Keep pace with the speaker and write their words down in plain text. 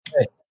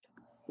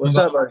What's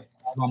up, buddy?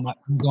 I'm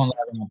going live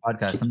on my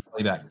podcast. Let me call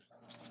you back.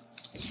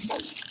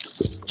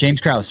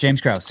 James Krause.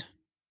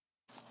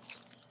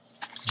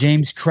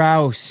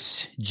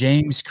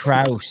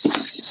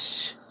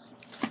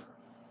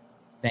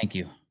 Thank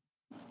you.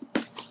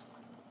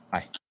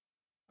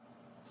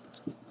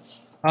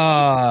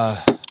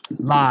 Bye.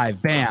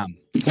 Live, bam.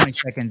 20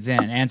 seconds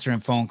in, answering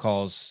phone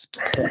calls.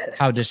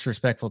 How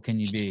disrespectful can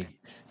you be?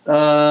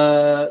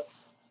 Let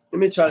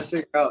me try to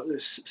figure out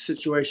this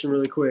situation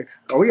really quick.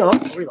 Are we on?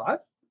 Are we live?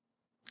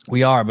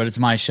 We are, but it's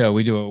my show.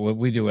 We do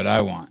what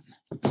I want.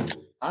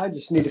 I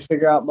just need to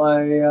figure out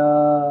my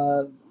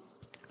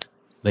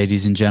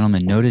Ladies and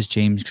gentlemen, notice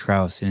James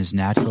Krause in his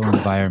natural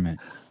environment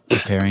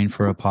preparing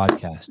for a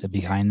podcast, a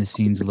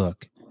behind-the-scenes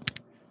look.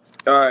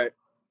 All right.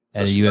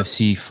 At a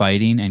UFC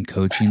fighting and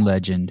coaching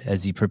legend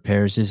as he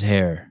prepares his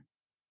hair.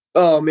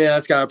 Oh, man,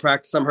 that's got to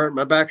practice. I'm hurting.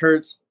 My back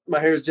hurts. My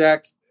hair's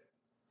jacked.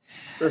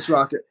 Let's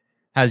rock it.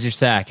 How's your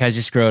sack? How's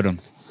your scrotum?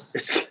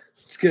 It's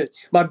good.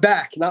 My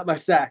back, not my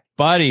sack.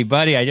 Buddy,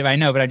 I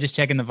know, but I'm just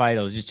checking the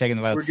vitals.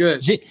 We're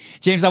good.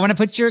 James, I want to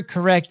put your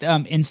correct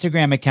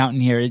Instagram account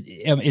in here.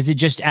 Is it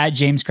just at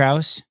James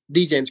Krause?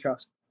 The James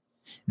Krause.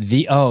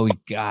 Oh,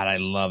 God, I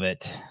love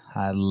it.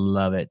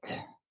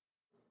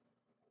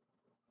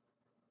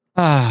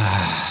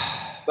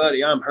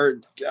 Buddy, I'm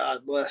hurting.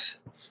 God bless.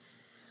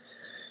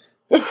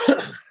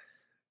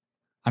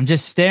 I'm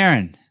just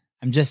staring.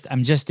 I'm just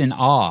in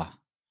awe.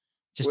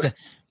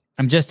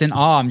 I'm just in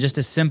awe. I'm just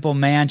a simple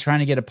man trying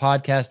to get a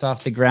podcast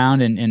off the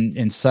ground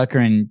and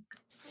suckering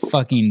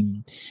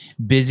fucking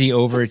busy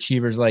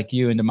overachievers like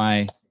you into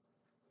my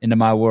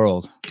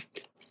world.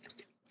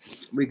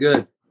 We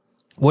good.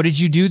 What did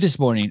you do this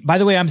morning? By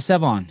the way, I'm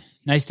Sevon.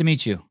 Nice to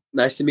meet you.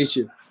 Nice to meet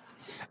you.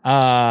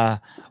 What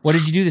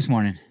did you do this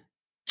morning?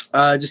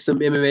 Just some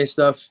MMA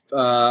stuff,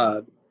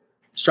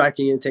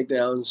 striking and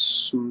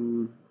takedowns,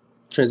 some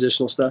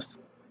transitional stuff.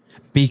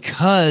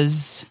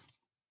 Because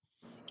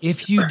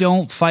if you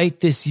don't fight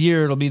this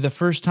year, it'll be the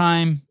first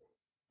time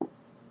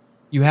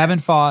you haven't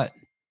fought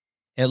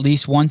at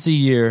least once a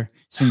year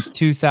since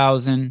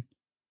 2000.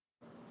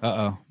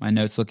 Uh-oh, my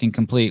note's looking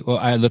complete. Well,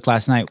 I looked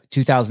last night,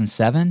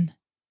 2007?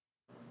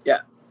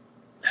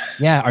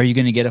 Yeah. Are you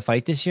going to get a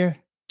fight this year?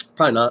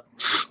 Probably not.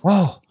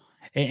 Oh,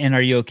 and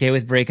are you okay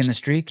with breaking the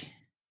streak?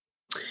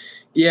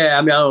 Yeah,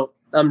 I mean,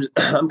 I'm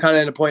kind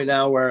of at a point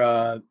now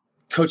where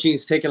coaching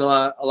is taking a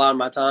lot of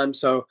my time.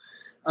 So,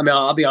 I mean,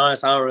 I'll be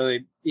honest, I don't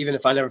really, even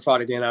if I never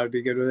fought again, I would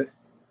be good with it.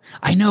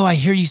 I know. I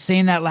hear you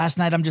saying that last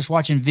night. I'm just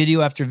watching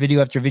video after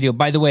video after video.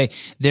 By the way,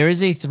 there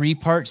is a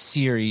 3-part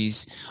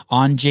series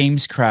on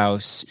James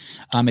Krause.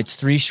 It's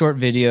 3 short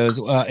videos.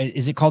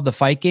 Is it called The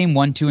Fight Game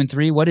 1, 2, and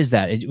 3? What is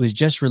that? It was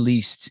just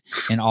released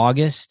in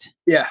August.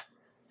 Yeah.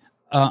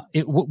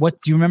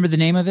 What do you remember the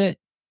name of it?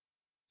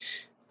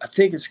 I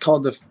think it is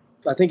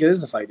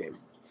The Fight Game.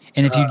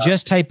 And if you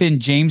just type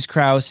in James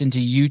Krause into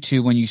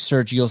YouTube when you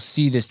search, you'll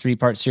see this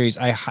 3-part series.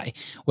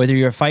 Whether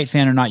you're a fight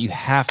fan or not, you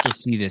have to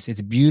see this.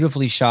 It's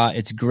beautifully shot.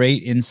 It's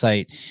great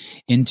insight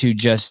into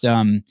just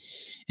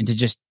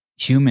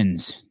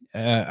humans.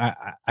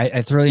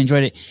 I thoroughly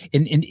enjoyed it.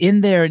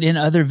 In there and in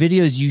other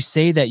videos, you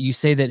say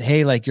that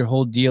hey, like your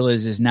whole deal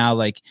is now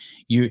like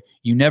you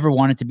never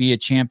wanted to be a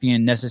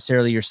champion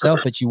necessarily yourself,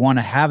 but you want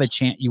to have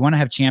you want to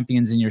have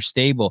champions in your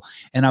stable.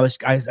 And I was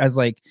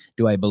like,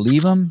 do I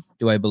believe him?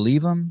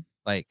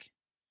 Like,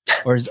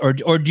 or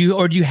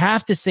do you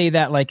have to say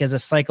that like as a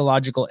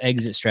psychological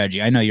exit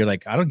strategy? I know you're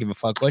like, I don't give a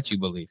fuck what you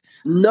believe.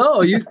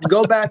 No, you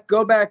go back,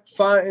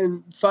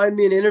 find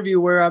me an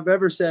interview where I've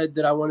ever said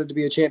that I wanted to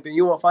be a champion.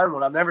 You won't find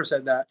one. I've never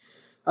said that.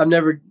 I've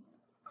never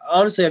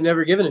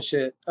given a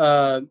shit.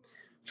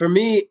 For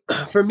me,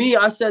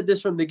 I said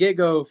this from the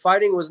get-go.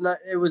 Fighting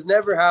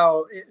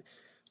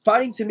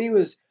fighting to me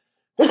was,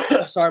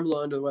 sorry, I'm a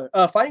little under the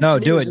weather. Fighting. No,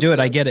 do it.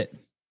 I get it.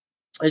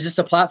 It's just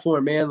a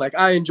platform, man. Like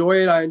I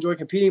enjoy it. I enjoy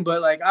competing,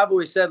 but like I've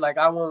always said, like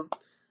I won't,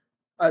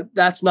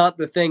 that's not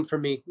the thing for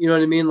me. You know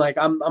what I mean? Like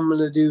I'm going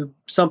to do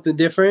something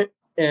different.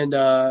 And,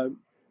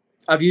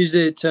 I've used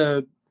it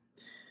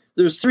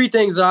there's 3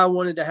 things that I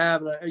wanted to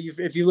have. And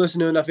if you listen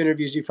to enough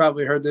interviews, you've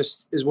probably heard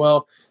this as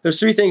well. There's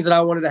 3 things that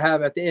I wanted to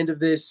have at the end of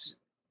this,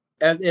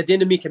 at the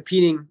end of me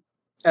competing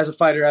as a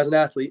fighter, as an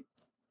athlete.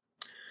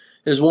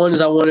 There's one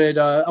is I wanted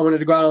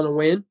to go out on a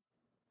win.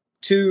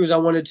 2 is I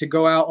wanted to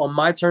go out on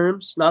my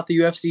terms, not the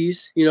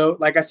UFC's. You know,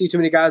 like I see too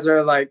many guys that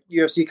are like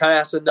UFC kind of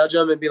has to nudge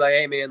them and be like,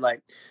 "Hey, man,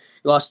 like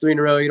you lost 3 in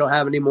a row, you don't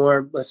have any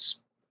more. Let's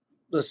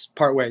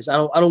part ways." I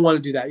don't want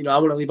to do that. You know, I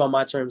want to leave on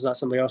my terms, not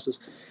somebody else's.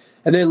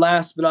 And then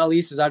last but not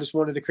least is I just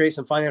wanted to create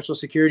some financial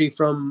security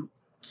from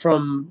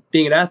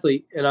being an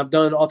athlete, and I've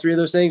done all 3 of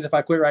those things. If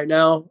I quit right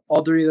now,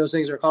 all 3 of those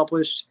things are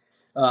accomplished.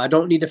 I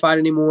don't need to fight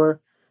anymore.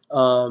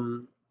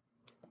 You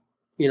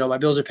know, my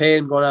bills are paid.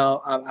 I'm going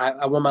out.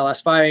 I won my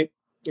last fight.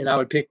 And I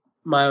would pick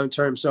my own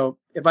terms. So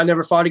if I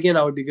never fought again,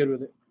 I would be good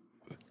with it.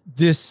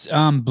 This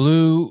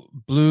blue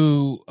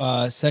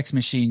sex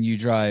machine you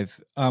drive,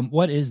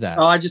 what is that?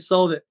 Oh, I just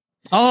sold it.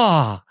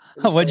 Oh,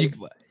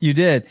 You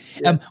did.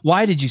 Yeah.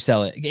 Why did you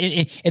sell it?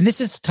 And this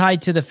is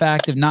tied to the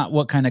fact of not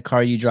what kind of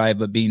car you drive,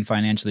 but being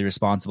financially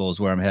responsible is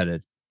where I'm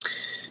headed.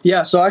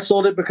 Yeah. So I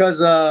sold it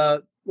because,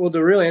 well,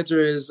 the real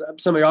answer is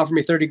somebody offered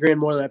me 30 grand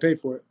more than I paid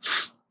for it.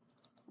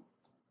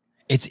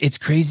 It's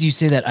crazy you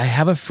say that. I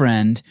have a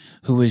friend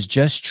who was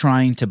just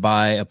trying to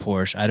buy a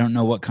Porsche. I don't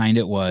know what kind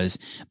it was,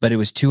 but it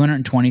was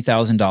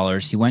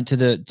 $220,000. He went to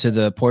the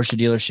Porsche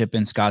dealership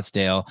in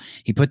Scottsdale.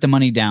 He put the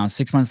money down.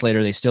 6 months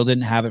later, they still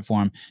didn't have it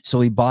for him.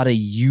 So he bought a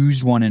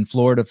used one in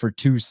Florida for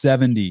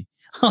 $270,000.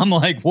 I'm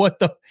like, what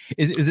the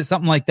is it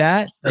something like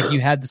that? Like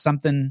you had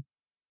something?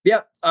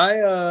 Yeah.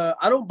 I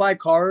don't buy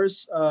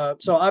cars.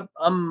 So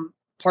I'm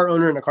part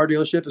owner in a car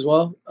dealership as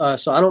well.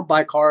 So I don't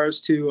buy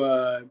cars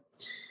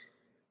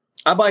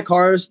I buy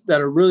cars that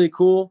are really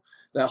cool,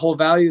 that hold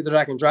value, that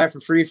I can drive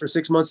for free for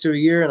 6 months to a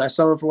year, and I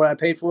sell them for what I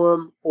paid for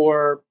them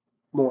or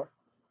more.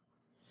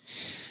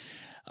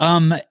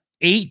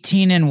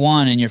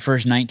 18-1 in your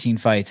first 19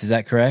 fights. Is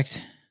that correct?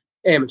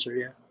 Amateur.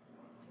 Yeah.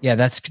 Yeah.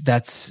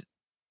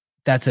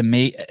 That's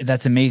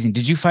amazing.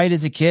 Did you fight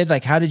as a kid?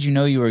 Like, how did you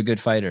know you were a good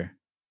fighter?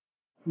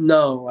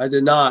 No, I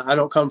did not. I'm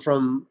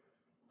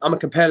a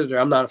competitor.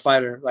 I'm not a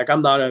fighter. Like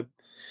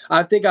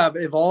I think I've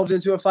evolved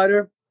into a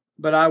fighter,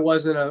 but I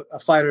wasn't a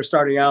fighter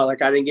starting out.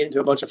 Like I didn't get into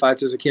a bunch of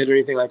fights as a kid or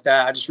anything like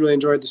that. I just really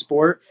enjoyed the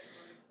sport.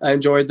 I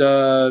enjoyed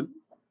the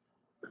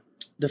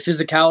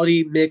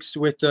physicality mixed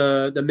with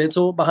the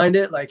mental behind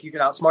it. Like you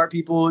could outsmart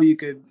people. You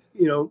could,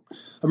 I'm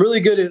really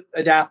good at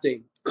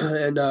adapting.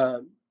 And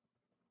I've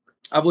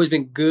always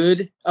been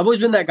good. I've always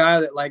been that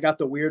guy that like got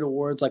the weird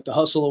awards, like the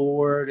Hustle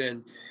Award.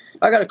 And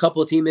I got a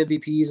couple of team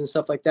MVPs and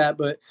stuff like that.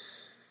 But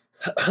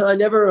I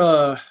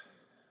never,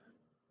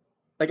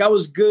 I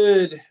was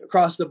good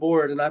across the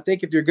board, and I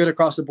think if you're good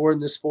across the board in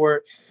this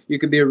sport, you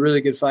can be a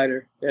really good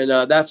fighter. And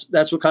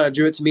that's what kind of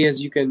drew it to me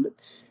is you can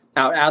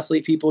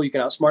out-athlete people, you can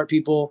outsmart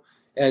people,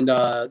 and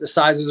the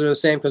sizes are the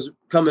same because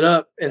coming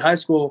up in high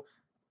school,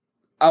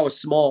 I was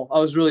small. I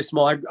was really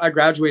small. I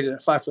graduated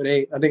at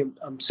 5'8". I think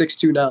I'm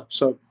 6'2" now.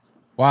 So,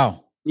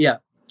 wow. Yeah.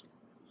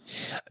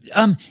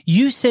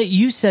 You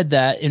said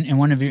that in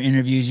one of your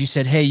interviews, you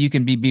said, hey, you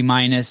can be B-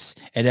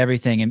 at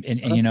everything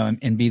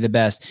and be the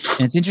best.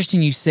 And it's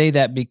interesting you say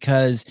that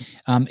because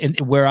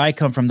where I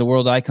come from, the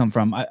world I come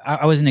from,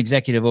 I was an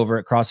executive over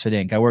at CrossFit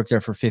Inc. I worked there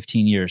for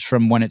 15 years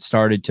from when it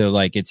started to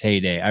like its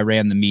heyday. I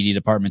ran the media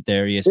department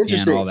there,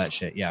 ESPN, all that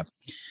shit. Yeah.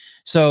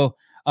 So,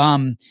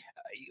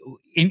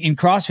 in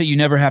CrossFit, you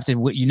never have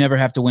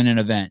to win an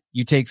event.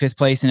 You take fifth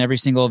place in every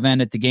single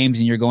event at the games,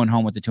 and you're going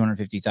home with the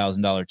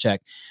 $250,000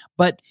 check.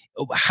 But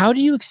how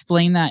do you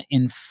explain that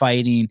in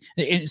fighting?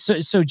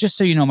 So just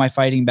so you know, my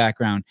fighting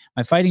background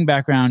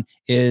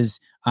is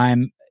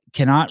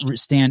cannot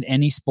stand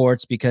any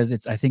sports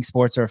because I think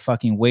sports are a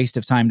fucking waste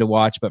of time to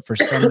watch. But for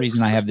some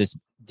reason, I have this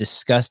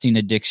disgusting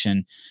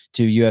addiction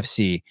to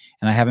UFC,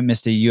 and I haven't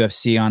missed a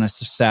UFC on a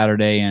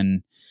Saturday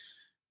in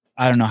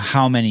I don't know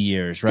how many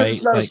years. Right?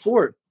 It's not a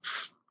sport.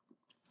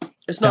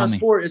 It's not a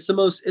sport. It's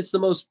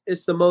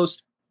the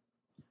most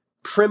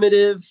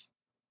primitive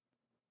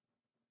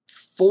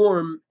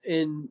form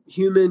in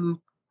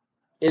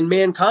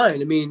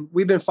mankind. I mean,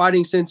 we've been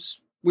fighting since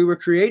we were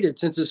created,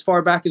 since as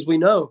far back as we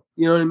know.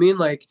 You know what I mean?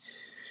 Like,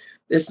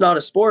 it's not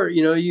a sport.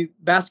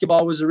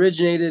 Basketball was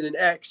originated in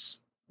X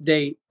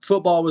date.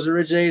 Football was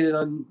originated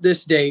on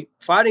this date.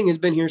 Fighting has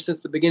been here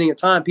since the beginning of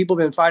time. People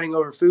have been fighting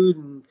over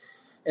food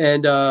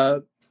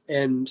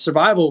and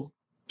survival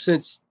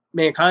since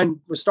mankind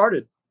was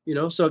started.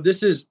 So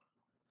this is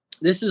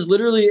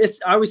literally,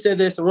 I always say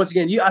this. And once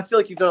again, I feel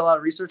like you've done a lot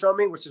of research on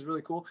me, which is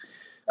really cool.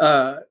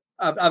 I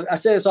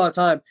say this all the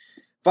time.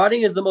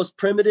 Fighting is the most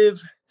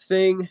primitive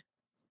thing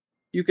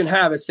you can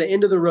have. It's the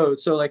end of the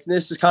road. So like,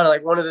 this is kind of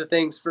like one of the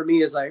things for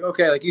me is like,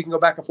 okay, like you can go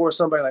back and forth with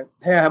somebody like,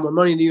 hey, I have more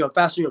money than you. I'm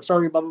faster than you. I'm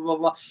stronger, blah, blah, blah,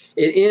 blah.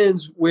 It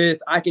ends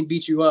with, I can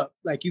beat you up.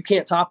 Like you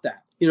can't top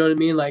that. You know what I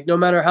mean? Like no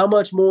matter how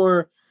much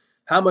more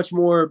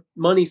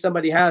money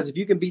somebody has, if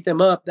you can beat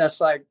them up, that's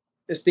like,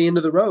 it's the end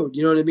of the road.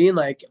 You know what I mean?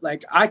 Like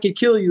I could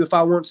kill you if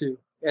I want to,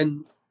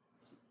 and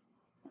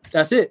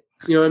that's it.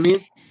 You know what I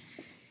mean?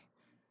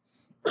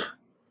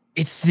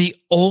 It's the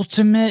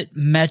ultimate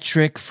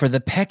metric for the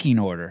pecking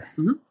order.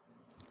 Mm-hmm.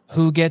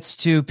 Who gets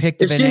to pick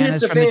the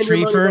bananas from the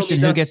tree first,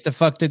 and who gets to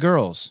fuck the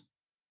girls?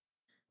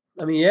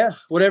 I mean, yeah,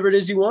 whatever it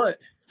is you want.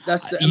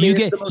 That's it's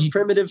the most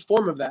primitive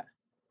form of that.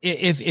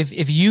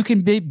 If you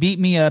can beat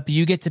me up,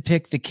 you get to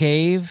pick the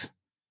cave,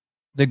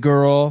 the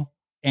girl,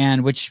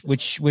 and which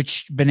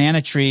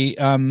banana tree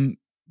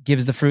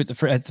gives the fruit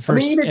at the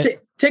first. I mean,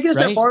 take it a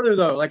step farther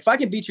though. Like if I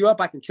can beat you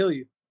up, I can kill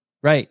you.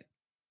 Right.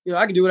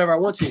 I can do whatever I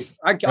want to.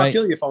 I'll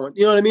kill you if I want.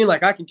 You know what I mean?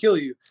 Like I can kill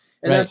you.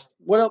 And that's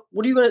what are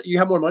you gonna? You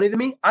have more money than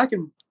me? I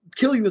can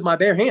kill you with my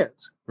bare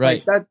hands. Right.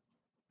 Like that.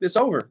 It's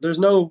over. There's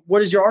no.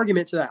 What is your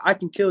argument to that? I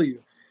can kill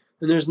you,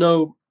 and there's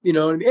no You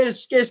know what I mean?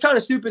 It's kind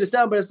of stupid to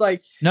sound, but it's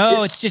like,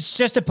 no, it's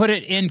just to put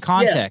it in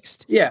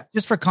context. Yeah.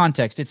 Just for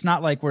context. It's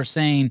not like we're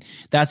saying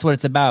that's what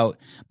it's about,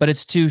 but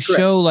it's to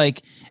show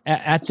like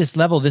at this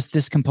level,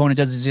 this component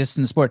does exist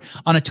in the sport.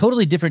 On a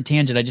totally different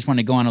tangent, I just want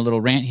to go on a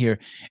little rant here.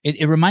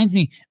 It reminds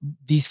me,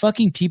 these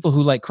fucking people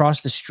who like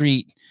cross the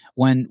street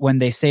when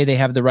they say they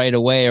have the right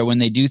of way, or when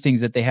they do things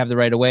that they have the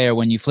right of way, or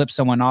when you flip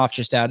someone off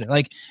just out,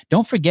 like,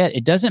 don't forget,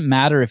 it doesn't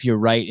matter if you're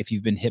right, if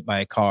you've been hit by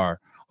a car,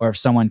 or if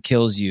someone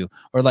kills you,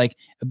 or like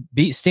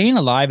staying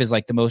alive is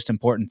like the most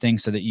important thing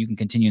so that you can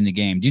continue in the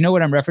game. Do you know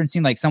what I'm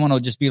referencing? Like someone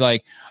will just be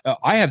like,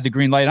 I have the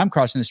green light, I'm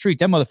crossing the street.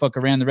 That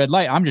motherfucker ran the red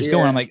light, I'm just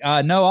going. I'm like,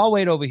 no, I'll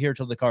wait over here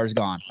till the car's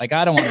gone. Like,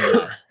 I don't want to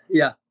die.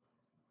 Yeah.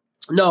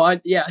 No, I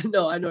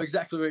know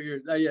exactly what you're,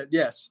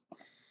 yes.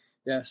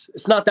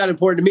 It's not that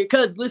important to me.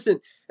 Cause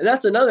listen, and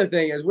that's another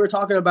thing, as we're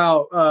talking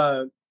about,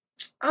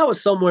 I was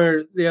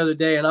somewhere the other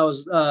day and I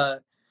was,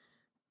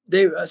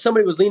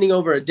 somebody was leaning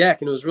over a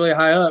deck and it was really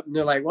high up, and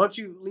they're like, why don't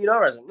you lean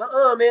over? I was like,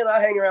 no, man, I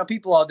hang around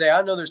people all day.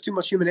 I know there's too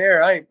much human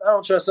error. I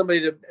don't trust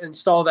somebody to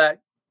install that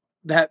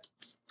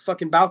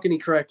fucking balcony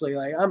correctly.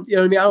 Like, you know what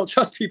I mean? I don't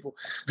trust people.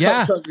 Yeah. I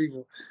don't trust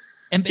people.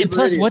 And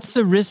plus, what's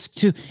the risk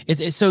to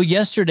it? So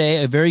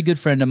yesterday, a very good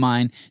friend of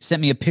mine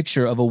sent me a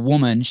picture of a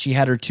woman. She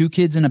had her 2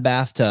 kids in a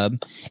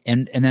bathtub,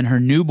 and then her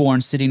newborn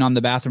sitting on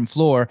the bathroom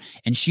floor,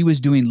 and she was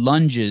doing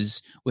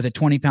lunges with a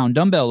 20-pound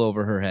dumbbell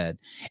over her head.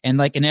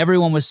 And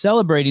everyone was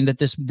celebrating that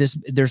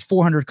there's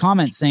 400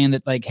 comments saying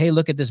that, like, hey,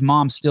 look at this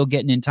mom still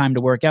getting in time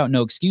to work out,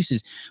 no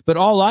excuses. But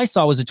all I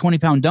saw was a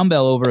 20-pound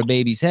dumbbell over a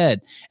baby's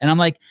head, and I'm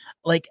like,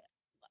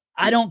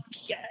 I don't.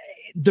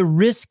 The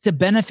risk to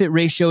benefit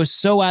ratio is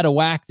so out of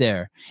whack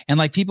there. And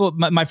like people,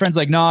 my friends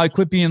like, no, I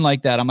quit being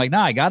like that. I'm like, no,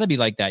 I gotta be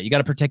like that. You got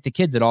to protect the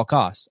kids at all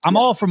costs. I'm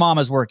all for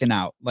mamas working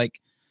out.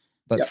 Like,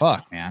 but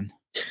fuck, man.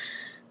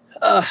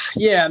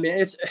 Yeah, I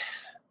mean,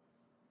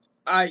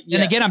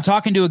 and again, I'm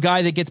talking to a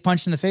guy that gets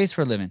punched in the face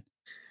for a living.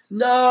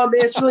 No,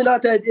 man, it's really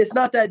not that. It's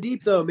not that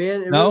deep though,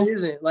 man. It really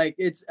isn't. Like,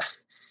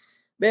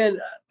 man,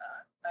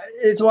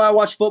 it's why I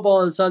watch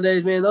football on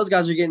Sundays, man. Those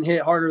guys are getting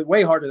hit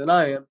way harder than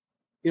I am.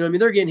 You know what I mean?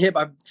 They're getting hit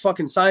by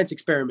fucking science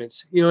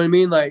experiments. You know what I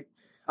mean? Like,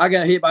 I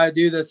got hit by a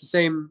dude that's the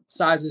same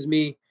size as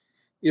me.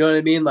 You know what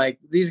I mean? Like,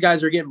 these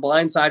guys are getting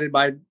blindsided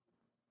by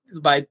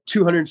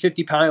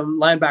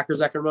 250-pound linebackers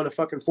that can run a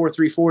fucking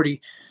 4.3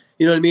 40.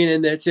 You know what I mean?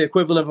 And it's the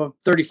equivalent of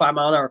a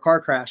 35-mile-an-hour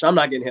car crash. I'm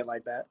not getting hit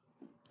like that.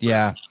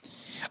 Yeah.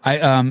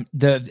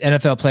 The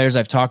NFL players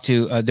I've talked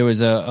to, there was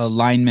a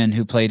lineman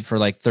who played for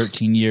like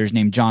 13 years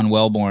named John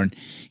Wellborn.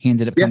 He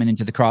ended up coming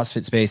into the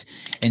CrossFit space,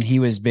 and he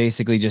was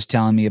basically just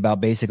telling me about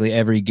basically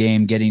every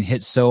game getting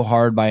hit so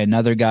hard by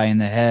another guy in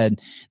the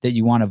head that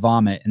you want to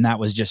vomit. And that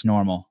was just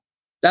normal.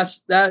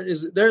 They're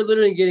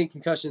literally getting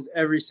concussions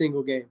every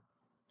single game,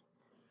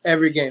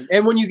 every game.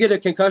 And when you get a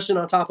concussion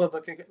on top of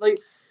a concussion, like,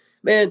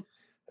 man,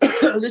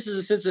 this is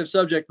a sensitive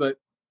subject, but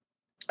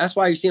that's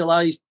why you've seen a lot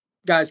of these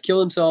guys kill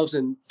themselves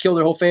and kill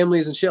their whole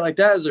families and shit like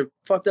that, is they're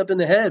fucked up in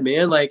the head,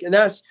 man. Like, and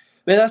that's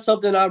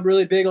something I'm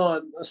really big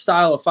on, a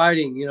style of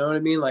fighting. You know what I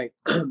mean? Like,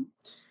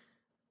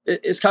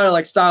 it's kind of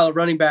like style of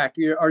running back.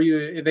 Are you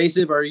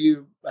evasive or are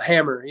you a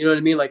hammer? You know what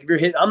I mean? Like, if you're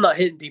hitting, I'm not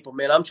hitting people,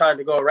 man. I'm trying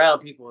to go around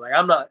people. Like,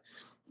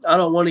 I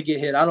don't want to get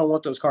hit. I don't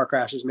want those car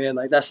crashes, man.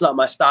 Like, that's not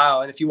my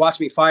style. And if you watch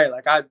me fight,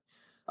 like,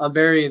 I'm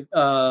very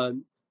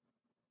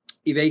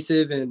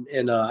evasive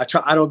and I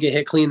don't get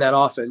hit clean that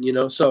often, you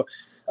know? So,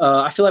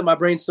 I feel like my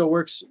brain still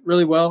works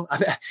really well. I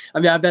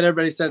mean, I bet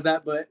everybody says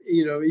that, but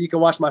you know, you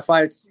can watch my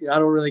fights. You know, I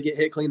don't really get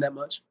hit clean that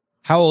much.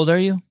 How old are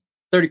you?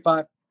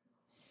 35.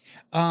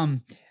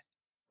 I'm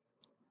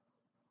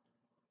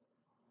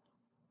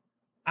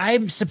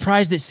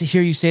surprised to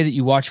hear you say that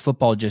you watch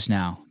football just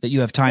now, that you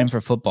have time for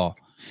football.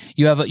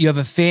 You have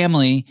a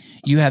family.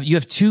 You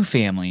have 2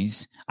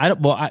 families. I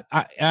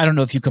don't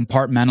know if you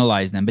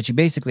compartmentalize them, but you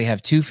basically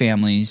have 2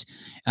 families.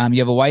 You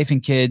have a wife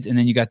and kids, and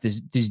then you got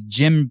these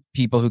gym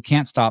people who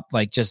can't stop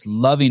like just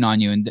loving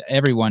on you, and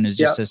everyone is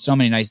just says so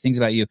many nice things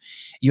about you.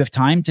 You have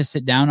time to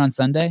sit down on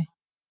Sunday?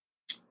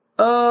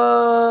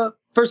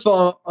 First of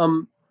all,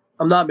 I'm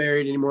not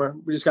married anymore.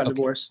 We just got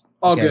divorced.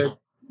 All good.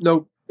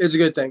 No, it's a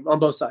good thing on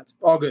both sides.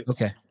 All good.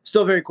 Okay.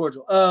 Still very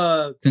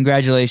cordial.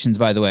 Congratulations,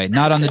 by the way.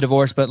 Not on the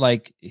divorce, but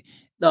like,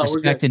 no,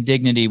 respect and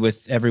dignity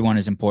with everyone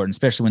is important,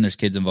 especially when there's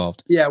kids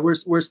involved. Yeah,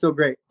 we're still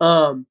great.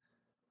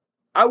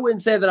 I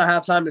wouldn't say that I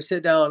have time to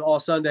sit down all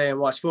Sunday and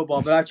watch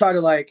football, but I try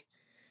to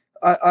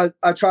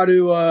I try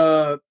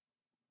to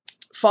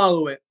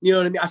follow it. You know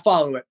what I mean? I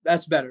follow it.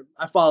 That's better.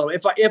 I follow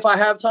it. If I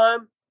have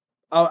time,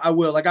 I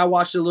will. Like, I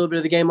watched a little bit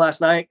of the game last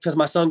night because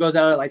my son goes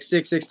down at like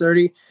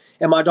 6:30,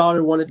 and my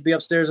daughter wanted to be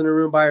upstairs in her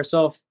room by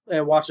herself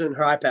and watching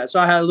her iPad. So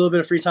I had a little bit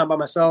of free time by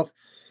myself.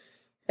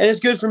 And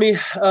it's good for me.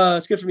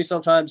 It's good for me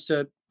sometimes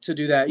to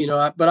do that, you know.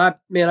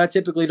 I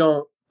typically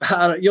don't.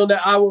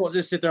 I won't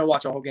just sit there and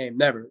watch a whole game.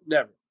 Never.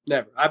 You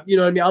know what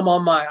I mean? I'm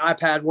on my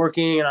iPad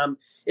working, and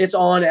it's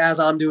on as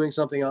I'm doing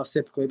something else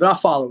typically. But I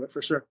follow it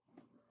for sure.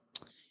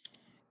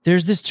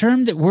 There's this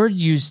term that word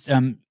used,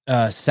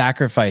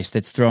 sacrifice,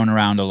 that's thrown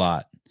around a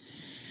lot.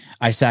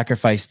 I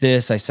sacrifice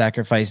this, I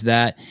sacrifice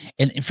that.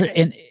 And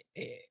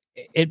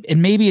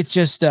maybe it's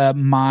just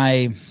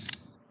my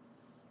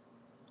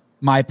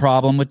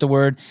problem with the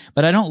word,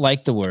 but I don't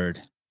like the word.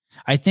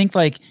 I think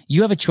like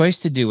you have a choice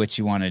to do what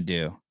you want to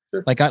do.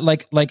 Sure.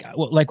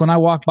 Like when I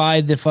walk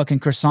by the fucking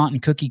croissant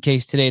and cookie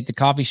case today at the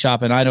coffee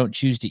shop and I don't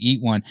choose to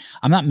eat one,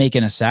 I'm not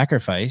making a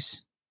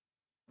sacrifice.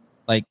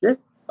 Like, yeah,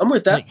 I'm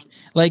with that.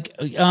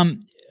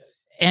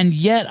 And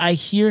yet I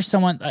hear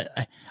someone,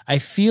 I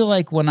feel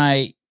like when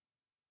I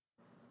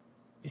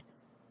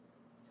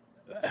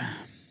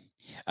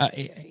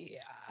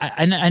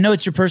know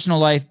it's your personal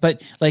life,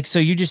 but like, so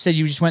you just said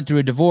you just went through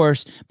a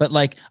divorce, but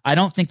like, I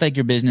don't think like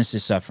your business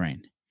is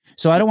suffering.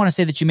 So I don't want to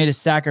say that you made a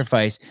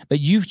sacrifice, but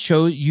we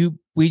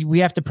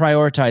have to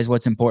prioritize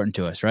what's important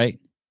to us, right?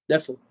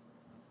 Definitely.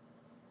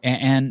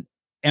 And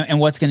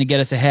what's going to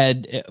get us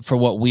ahead for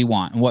what we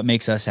want and what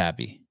makes us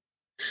happy.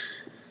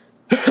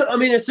 I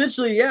mean,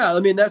 essentially, yeah. I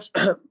mean, that's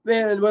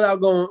man. Without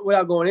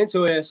going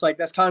into it, it's like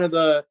that's kind of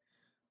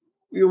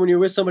when you're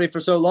with somebody for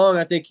so long.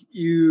 I think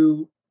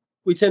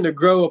we tend to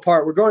grow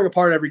apart. We're growing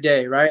apart every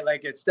day, right?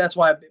 Like that's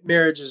why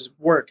marriage is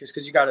work, is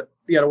because you got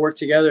to work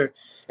together.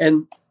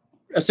 And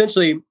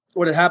essentially,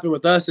 what had happened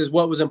with us is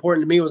what was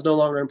important to me was no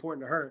longer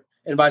important to her,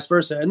 and vice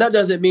versa. And that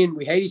doesn't mean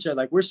we hate each other.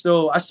 Like I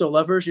still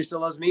love her. She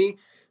still loves me.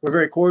 We're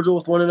very cordial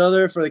with one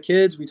another. For the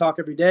kids, we talk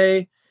every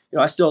day.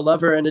 I still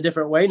love her in a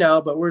different way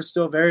now, but we're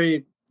still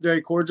very,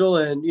 very cordial.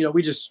 And,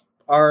 we just,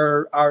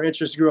 our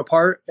interests grew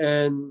apart,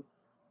 and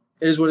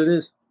it is what it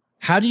is.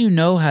 How do you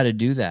know how to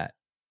do that?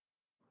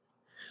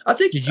 I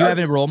think, did you have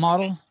a role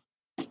model?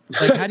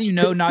 Like, how do you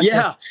know not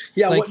to?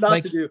 Yeah. Like, what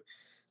not to do?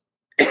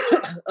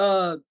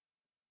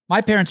 My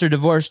parents are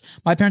divorced.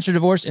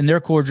 And they're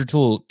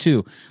cordial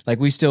too. Like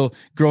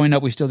growing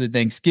up, we still did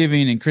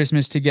Thanksgiving and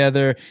Christmas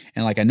together.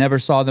 And like, I never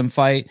saw them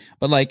fight,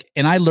 but like,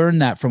 and I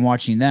learned that from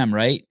watching them,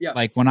 right? Yeah.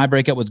 Like when I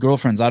break up with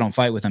girlfriends, I don't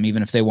fight with them,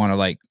 even if they want to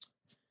like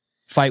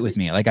fight with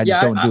me. Like I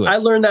just don't do it. I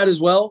learned that as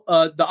well.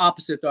 The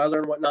opposite though. I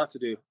learned what not to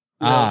do.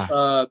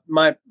 My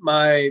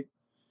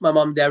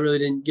mom and dad really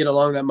didn't get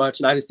along that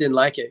much, and I just didn't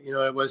like it.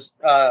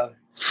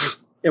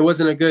 It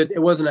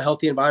wasn't a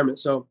healthy environment.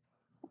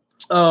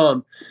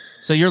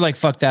 So you're like,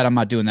 fuck that. I'm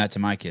not doing that to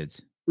my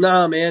kids.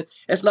 Nah, man,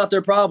 it's not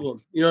their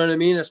problem. You know what I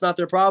mean? It's not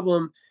their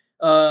problem.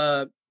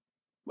 I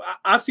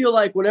feel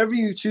like whenever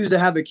you choose to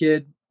have a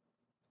kid,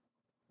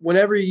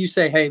 whenever you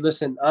say, hey,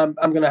 listen, I'm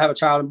going to have a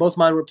child, and both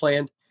mine were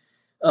planned.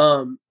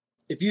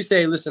 If you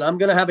say, listen, I'm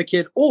going to have a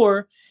kid,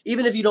 or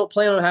even if you don't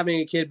plan on having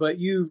a kid, but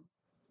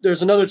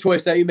there's another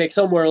choice that you make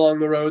somewhere along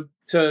the road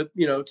to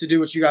do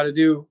what you got to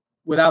do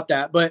without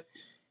that. But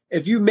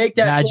if you make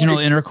that vaginal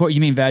intercourse,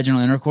 you mean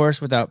vaginal intercourse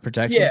without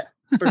protection? Yeah.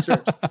 For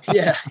sure.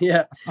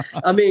 Yeah.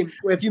 I mean,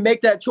 if you make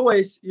that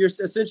choice, you're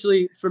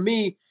essentially, for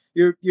me,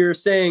 you're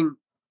saying,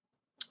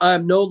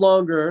 I'm no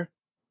longer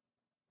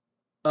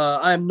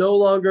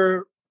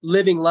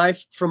living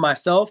life for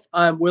myself.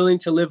 I'm willing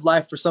to live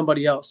life for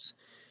somebody else.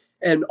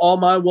 And all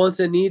my wants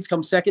and needs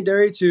come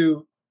secondary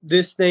to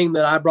this thing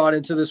that I brought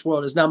into this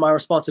world. Is now my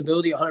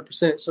responsibility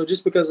 100%. So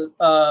just because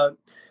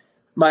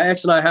my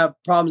ex and I have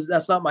problems,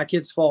 that's not my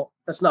kid's fault.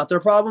 That's not their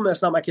problem.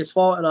 That's not my kid's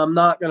fault. And I'm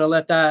not going to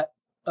let that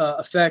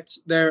affect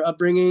their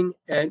upbringing,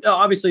 and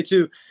obviously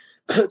to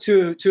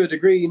a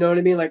degree, you know what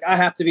I mean? Like I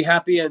have to be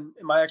happy, and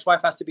my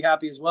ex-wife has to be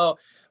happy as well,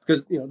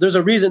 because there's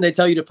a reason they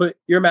tell you to put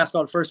your mask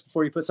on first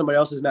before you put somebody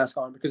else's mask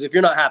on, because if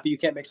you're not happy, you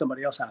can't make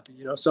somebody else happy,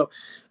 so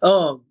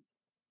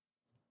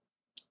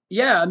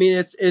yeah, I mean,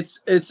 it's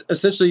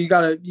essentially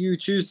you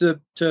choose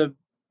to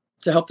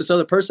help this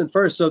other person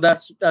first. So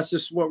that's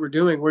just what we're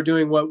doing. We're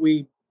doing what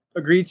we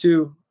agreed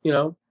to,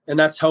 and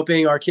that's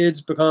helping our kids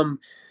become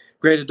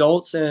great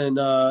adults and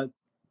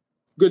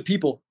good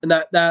people, and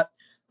that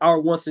our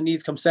wants and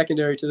needs come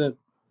secondary to them.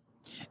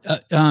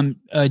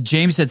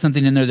 James said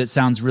something in there that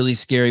sounds really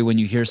scary when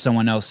you hear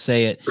someone else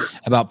say it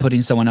about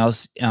putting someone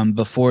else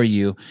before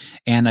you.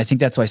 And I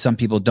think that's why some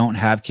people don't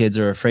have kids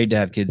or are afraid to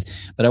have kids.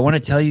 But I want to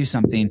tell you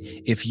something.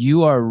 If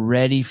you are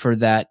ready for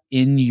that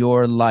in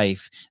your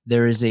life,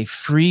 there is a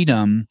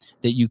freedom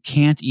that you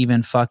can't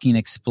even fucking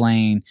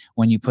explain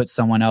when you put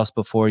someone else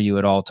before you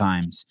at all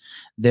times.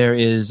 There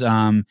is,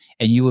 and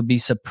you would be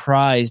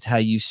surprised how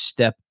you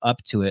step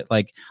up to it.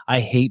 Like, I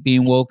hate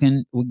being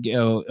awakened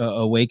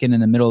in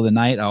the middle of the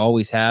night. I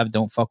always have.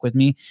 Don't fuck with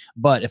me.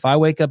 But if I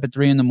wake up at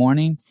 3 a.m.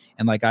 and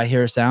like I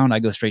hear a sound, I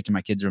go straight to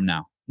my kid's room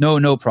now.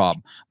 No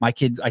problem. I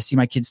see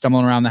my kids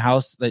stumbling around the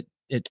house at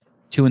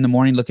 2 a.m.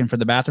 looking for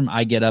the bathroom.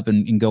 I get up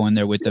and go in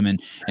there with them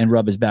and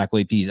rub his back while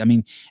he pees. I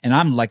mean, and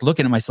I'm like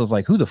looking at myself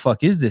like, who the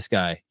fuck is this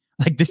guy?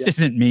 Like, this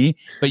isn't me.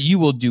 But you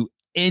will do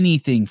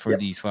anything for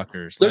these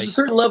fuckers. There's a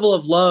certain level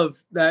of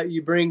love that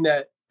you bring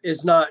that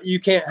is not, you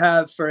can't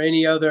have for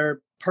any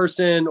other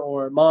person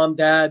or mom,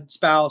 dad,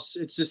 spouse.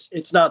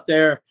 It's not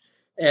there.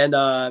 And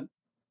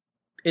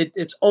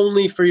it's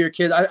only for your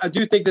kids. I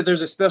do think that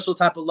there's a special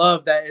type of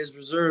love that is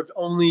reserved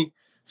only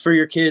for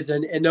your kids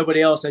and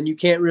nobody else. And you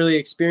can't really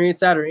experience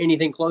that or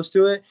anything close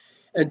to it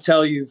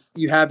until you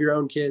have your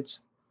own kids.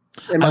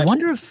 I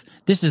wonder if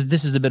this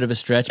is a bit of a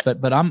stretch,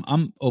 but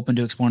I'm open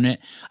to exploring it.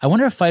 I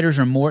wonder if fighters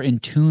are more in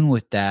tune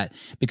with that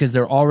because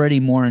they're already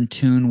more in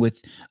tune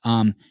with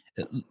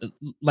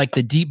like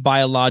the deep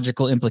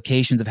biological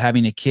implications of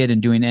having a kid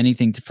and doing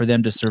anything for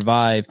them to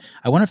survive.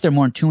 I wonder if they're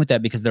more in tune with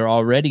that because they're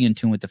already in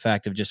tune with the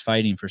fact of just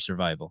fighting for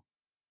survival.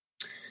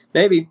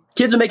 Maybe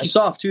kids will make you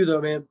soft too,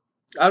 though, man.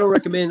 I don't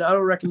recommend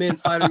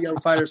young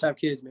fighters have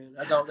kids, man.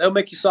 I don't. They'll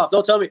make you soft.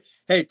 Don't tell me,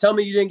 hey, tell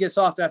me you didn't get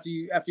soft after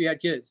you had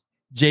kids.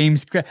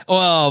 James,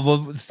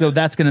 well, so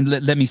that's going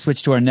to let me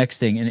switch to our next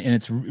thing,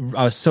 and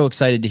I was so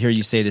excited to hear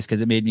you say this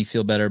because it made me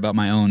feel better about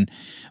my own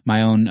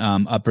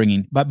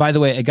upbringing. But by the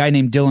way, a guy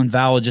named Dylan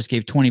Vowell just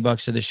gave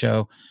 $20 to the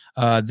show.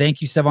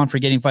 Thank you, Sevon, for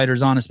getting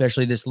fighters on,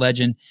 especially this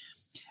legend.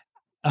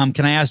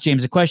 Can I ask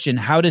James a question?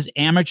 How does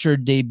amateur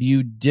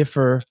debut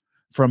differ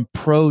from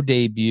pro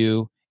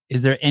debut?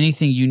 Is there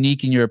anything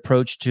unique in your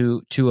approach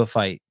to a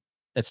fight?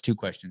 That's 2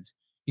 questions.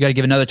 You got to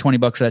give another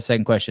 $20 for that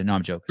second question. No,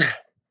 I'm joking.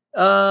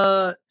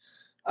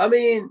 I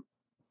mean,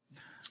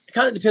 it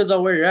kind of depends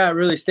on where you're at.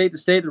 Really, state to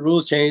state, the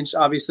rules change.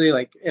 Obviously,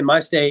 like in my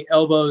state,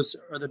 elbows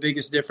are the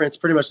biggest difference.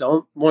 Pretty much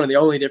one of the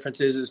only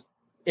differences is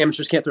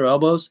amateurs can't throw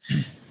elbows.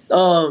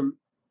 And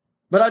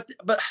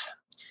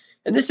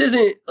this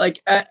isn't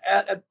like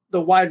at the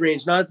wide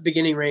range, not at the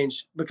beginning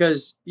range,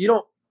 because I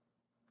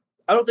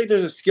don't think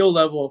there's a skill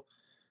level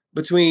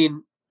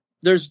between.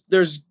 There's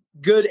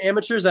good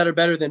amateurs that are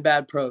better than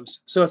bad pros,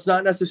 so it's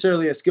not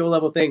necessarily a skill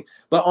level thing.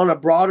 But on a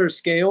broader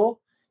scale,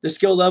 the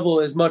skill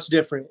level is much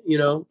different,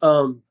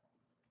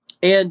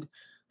 and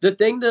the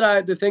thing that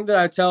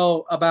I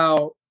tell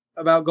about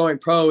going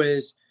pro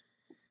is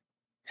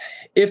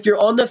if you're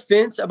on the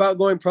fence about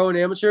going pro and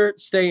amateur,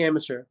 stay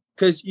amateur,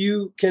 because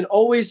you can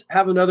always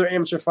have another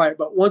amateur fight.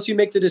 But once you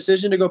make the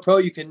decision to go pro,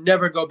 you can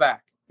never go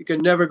back.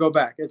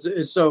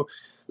 It's so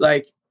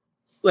like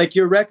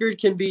your record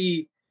can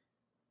be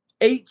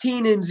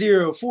 18-0,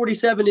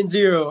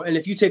 47-0. And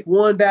if you take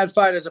one bad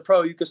fight as a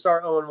pro, you can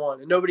start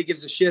 0-1 and nobody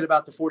gives a shit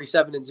about the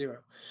 47-0.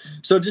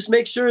 So just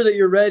make sure that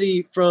you're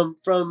ready from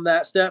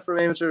that step from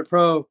amateur to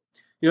pro,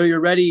 you're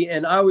ready.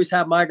 And I always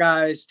have my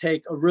guys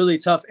take a really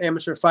tough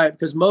amateur fight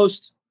because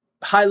most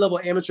high level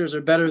amateurs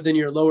are better than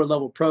your lower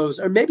level pros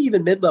or maybe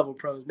even mid-level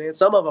pros, man.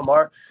 Some of them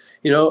are,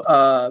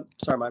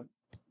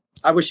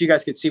 I wish you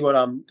guys could see what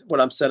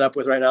I'm set up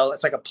with right now.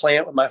 It's like a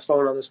plant with my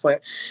phone on this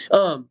plant.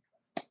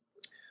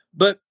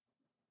 But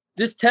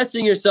just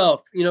testing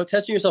yourself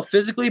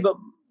physically, but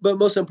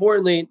most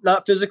importantly,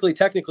 not physically,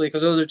 technically,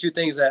 because those are 2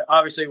 things that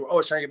obviously we're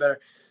always trying to get better.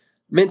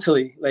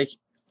 Mentally, like,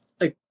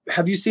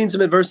 have you seen some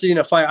adversity in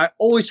a fight? I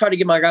always try to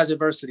give my guys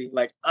adversity.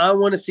 Like, I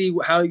want to see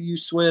how you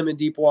swim in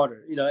deep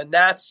water, and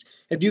that's,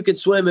 if you could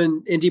swim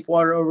in deep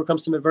water, overcome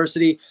some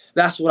adversity,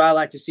 that's what I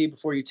like to see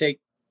before you take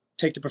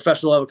the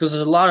professional level. Because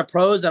there's a lot of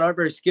pros that aren't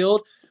very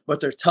skilled, but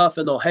they're tough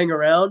and they'll hang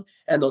around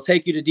and they'll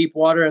take you to deep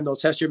water and they'll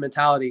test your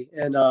mentality.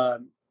 And,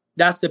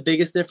 that's the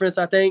biggest difference,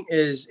 I think,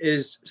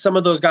 is some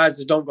of those guys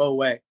just don't go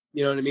away.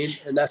 You know what I mean?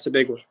 And that's a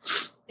big one.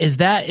 Is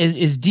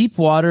deep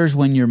waters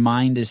when your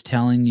mind is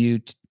telling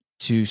you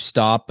to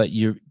stop, but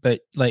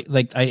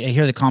like I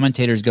hear the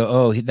commentators go,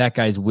 "Oh, that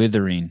guy's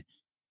withering."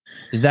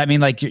 Does that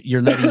mean like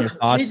you're letting your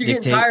thoughts you're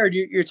dictate? Getting tired.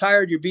 You're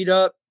tired. You're beat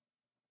up.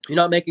 You're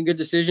not making good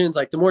decisions.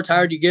 Like the more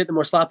tired you get, the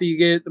more sloppy you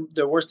get,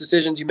 the worse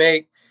decisions you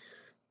make.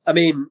 I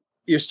mean,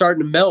 you're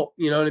starting to melt,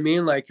 you know what I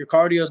mean? Like your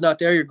cardio's not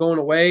there. You're going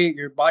away.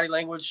 Your body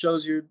language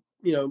shows your,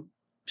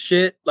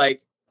 shit.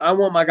 Like I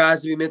want my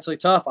guys to be mentally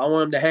tough. I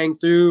want them to hang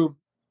through,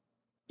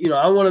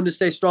 I want them to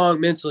stay strong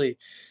mentally.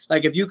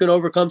 Like if you can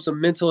overcome some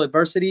mental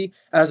adversity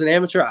as an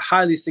amateur, I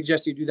highly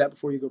suggest you do that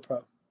before you go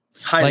pro.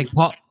 Highly.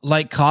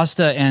 Like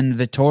Costa and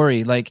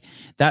Vittori, like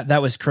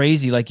that was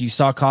crazy. Like you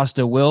saw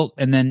Costa wilt,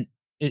 and then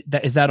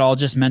is that all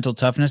just mental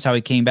toughness? How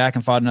he came back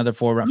and fought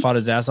fought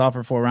his ass off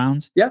for 4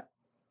 rounds? Yeah.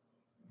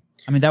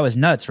 I mean, that was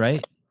nuts,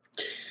 right?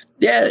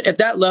 Yeah, at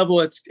that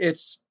level, it's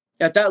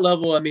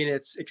I mean,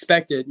 it's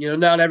expected.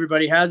 Not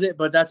everybody has it,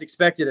 but that's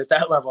expected at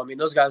that level. I mean,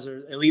 those guys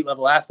are elite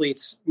level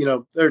athletes.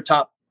 They're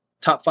top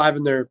 5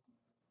 in their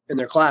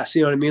class.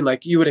 You know what I mean?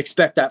 Like you would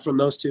expect that from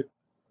those 2.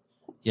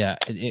 Yeah,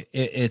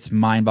 it's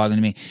mind-boggling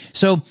to me.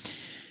 So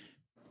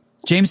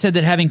James said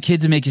that having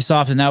kids would make you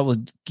soft, and that will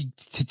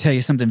to tell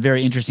you something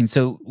very interesting.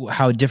 So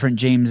how different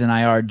James and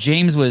I are.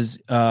 James was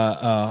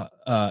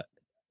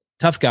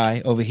tough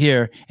guy over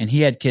here, and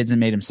he had kids and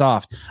made him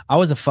soft. I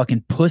was a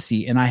fucking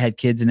pussy and I had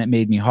kids and it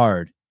made me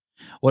hard.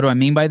 What do I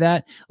mean by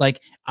that?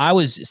 Like I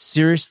was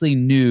seriously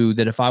knew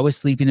that if I was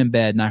sleeping in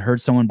bed and I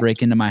heard someone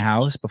break into my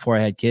house before I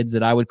had kids,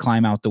 that I would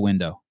climb out the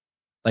window.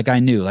 Like I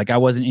knew, like I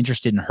wasn't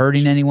interested in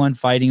hurting anyone,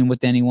 fighting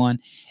with anyone,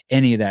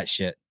 any of that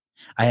shit.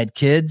 I had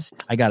kids.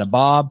 I got a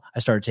bob. I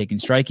started taking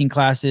striking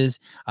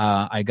classes.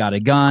 I got a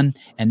gun.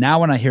 And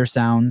now when I hear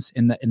sounds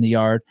in the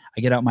yard,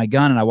 I get out my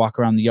gun and I walk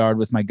around the yard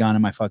with my gun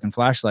and my fucking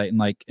flashlight. And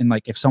like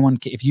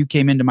if you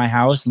came into my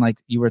house and like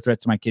you were a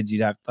threat to my kids,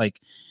 you'd have like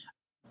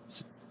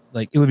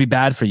it would be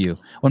bad for you.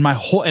 And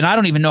I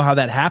don't even know how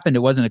that happened.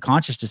 It wasn't a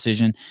conscious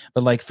decision,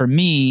 but like for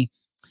me,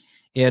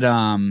 it,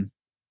 I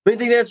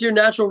think that's your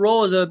natural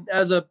role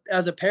as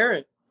a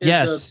parent.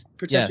 Yes. to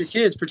protect your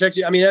kids, protect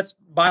you. I mean, that's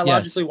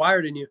biologically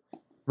wired in you.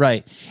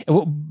 Right.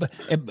 But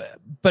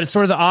it's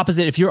sort of the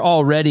opposite. If you're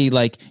already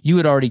like, you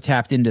had already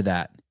tapped into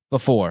that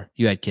before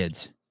you had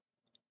kids.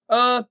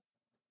 I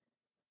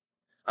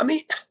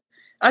mean,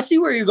 I see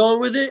where you're going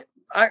with it.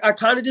 I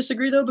kind of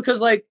disagree though,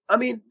 because like, I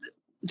mean,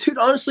 dude,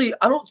 honestly,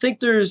 I don't think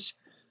there's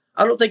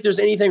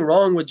anything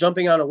wrong with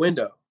jumping out a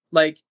window.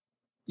 Like,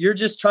 you're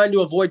just trying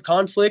to avoid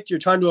conflict. You're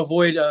trying to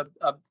avoid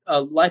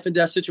a life and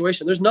death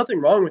situation. There's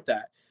nothing wrong with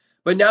that.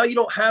 But now you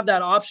don't have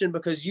that option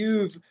because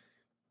you've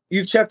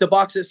checked a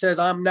box that says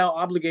I'm now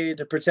obligated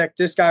to protect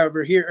this guy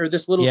over here or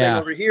this little thing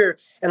over here.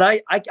 And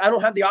I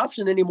don't have the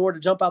option anymore to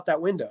jump out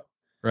that window.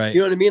 Right.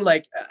 You know what I mean?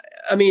 Like,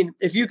 I mean,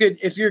 if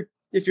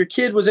your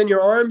kid was in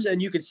your arms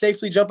and you could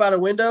safely jump out a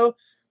window,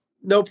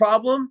 no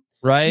problem.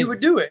 Right. You would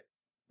do it,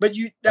 but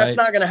that's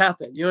not going to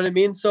happen. You know what I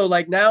mean? So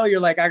like now you're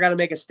like, I got to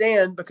make a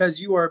stand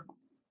because you are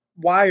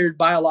wired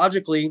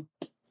biologically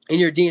in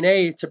your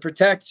DNA to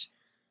protect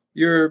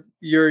your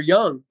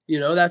young. You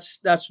know, that's,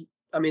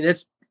 I mean,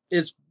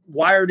 it's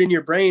wired in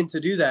your brain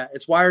to do that.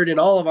 It's wired in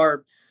all of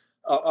our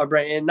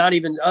brain, and not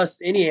even us,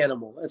 any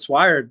animal. It's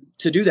wired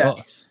to do that.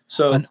 Well,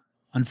 so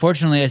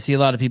unfortunately, I see a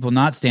lot of people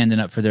not standing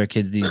up for their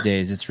kids these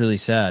days. It's really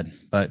sad,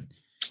 but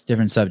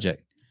different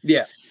subject.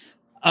 Yeah.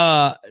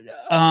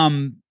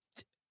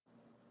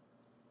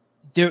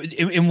 There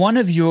in one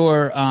of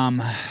your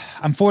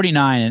I'm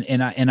 49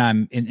 and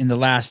I'm in the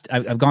last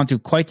I've gone through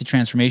quite the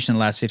transformation in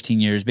the last 15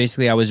 years.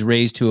 Basically, I was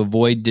raised to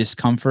avoid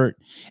discomfort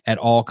at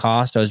all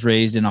costs. I was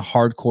raised in a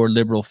hardcore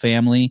liberal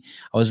family.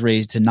 I was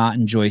raised to not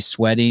enjoy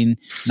sweating,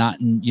 but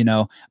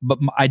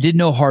I did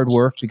know hard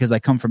work because I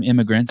come from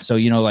immigrants. So,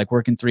 like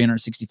working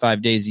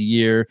 365 days a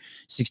year,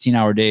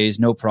 16-hour days,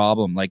 no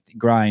problem, like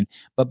grind.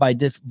 But by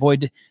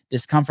avoid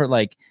discomfort,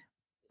 like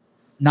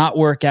not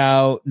work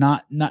out,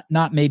 not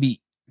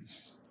maybe.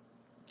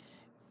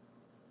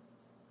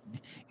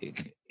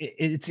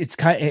 It's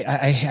kind of,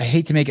 I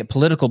hate to make it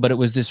political, but it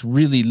was this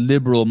really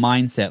liberal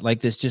mindset, like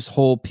this just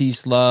whole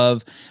peace,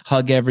 love,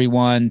 hug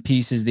everyone,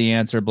 peace is the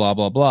answer, blah,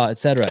 blah, blah,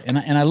 etc. And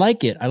I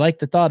like it. I like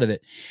the thought of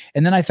it.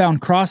 And then I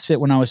found CrossFit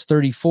when I was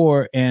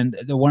 34. And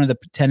one of the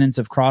tenets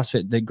of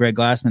CrossFit that Greg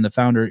Glassman, the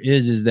founder,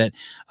 is that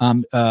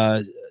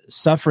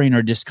suffering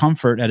or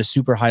discomfort at a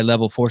super high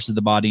level forces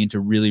the body into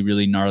really,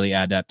 really gnarly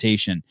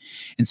adaptation.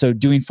 And so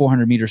doing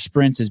 400-meter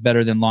sprints is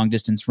better than long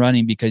distance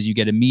running because you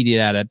get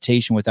immediate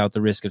adaptation without the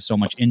risk of so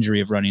much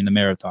injury of running the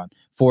marathon,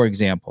 for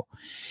example.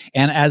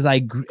 And as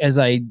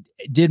I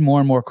did more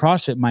and more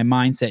CrossFit, my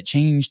mindset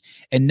changed.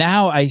 And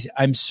now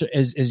I'm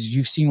as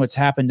you've seen what's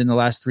happened in the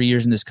last 3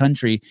 years in this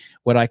country,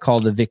 what I call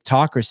the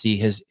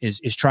victocracy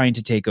is trying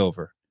to take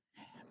over.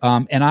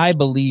 And I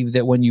believe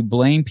that when you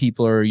blame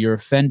people or you're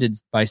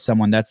offended by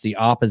someone, that's the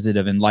opposite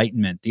of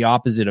enlightenment, the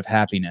opposite of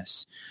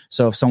happiness.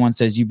 So if someone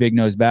says, "You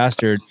big-nosed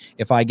bastard,"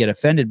 if I get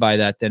offended by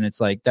that, then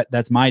it's like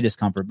that's my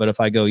discomfort. But if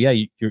I go, "Yeah,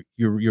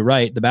 you're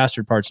right. The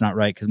bastard part's not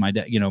right because my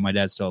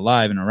dad's still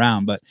alive and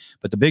around, but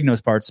the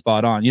big-nosed part's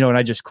spot on." And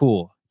I just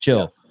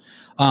chill.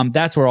 Yeah.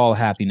 That's where all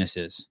happiness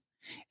is.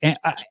 And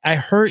I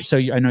heard. So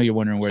I know you're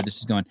wondering where this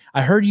is going.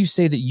 I heard you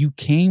say that you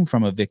came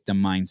from a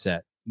victim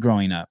mindset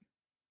growing up.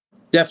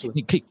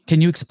 Definitely. Can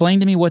you explain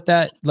to me what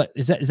that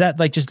is? Is that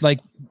like just like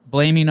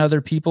blaming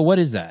other people? What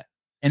is that?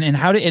 And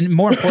how did, and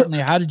more importantly,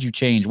 how did you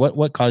change?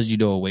 What caused you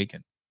to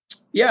awaken?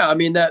 Yeah, I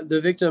mean that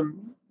the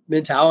victim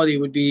mentality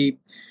would be,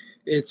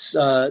 it's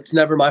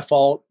never my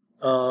fault.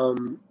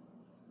 That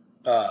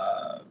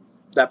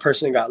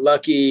person got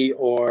lucky,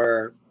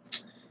 or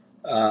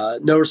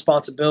no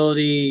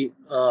responsibility.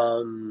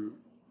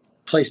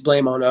 Place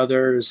blame on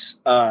others.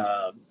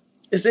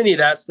 It's any of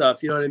that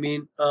stuff. You know what I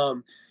mean?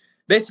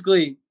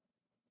 Basically.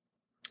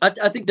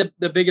 I think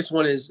the biggest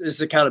one is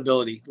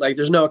accountability. Like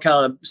there's no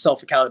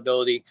self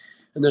accountability,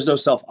 and there's no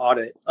self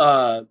audit.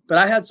 But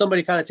I had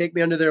somebody kind of take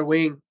me under their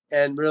wing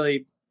and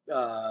really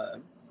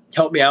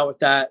help me out with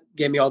that.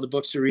 Gave me all the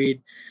books to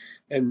read,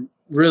 and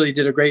really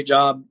did a great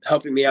job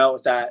helping me out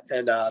with that.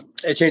 And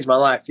it changed my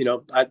life.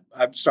 I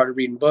started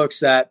reading books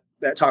that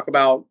talk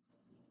about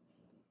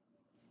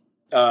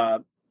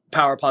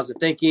power, positive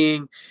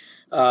thinking,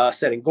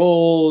 setting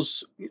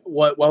goals,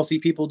 what wealthy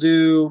people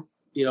do.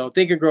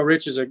 Think and Grow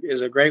Rich is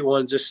a great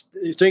one. Just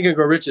Think and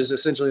Grow Rich is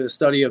essentially the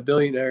study of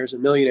billionaires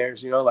and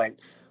millionaires. Like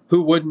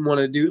who wouldn't want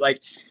to do,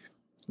 like,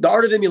 the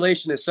art of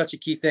emulation is such a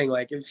key thing.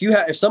 Like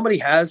if somebody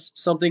has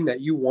something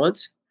that you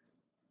want,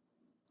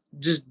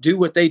 just do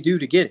what they do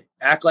to get it.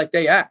 Act like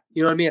they act.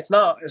 You know what I mean? It's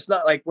not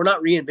like we're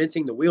not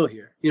reinventing the wheel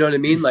here. You know what I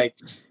mean? Like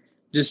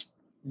just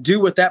do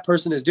what that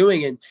person is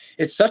doing. And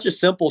it's such a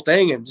simple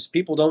thing, and just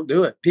people don't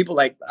do it. People,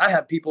 like, I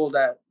have people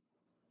that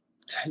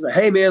like,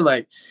 "Hey man,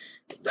 like,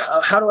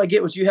 how do I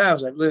get what you have?" I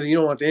was like, "Listen, you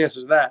don't want the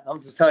answer to that.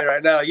 I'm just telling you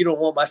right now, you don't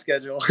want my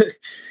schedule."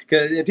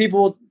 Because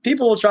people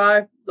will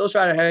try. They'll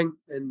try to hang,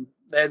 and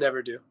they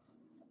never do.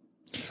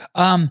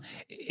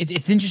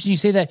 It's interesting you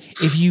say that.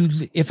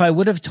 If I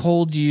would have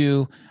told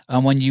you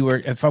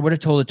if I would have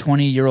told a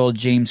 20-year-old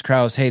James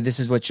Krause, "Hey, this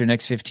is what your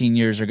next 15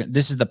 years are.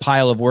 This is the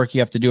pile of work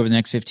you have to do over the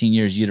next 15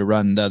 years," you'd have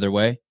run the other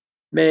way.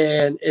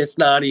 Man, it's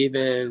not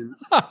even.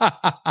 I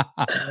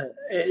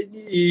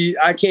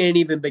can't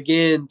even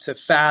begin to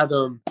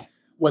fathom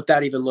what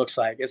that even looks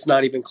like. It's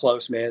not even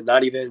close, man.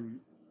 Not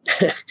even.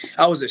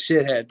 I was a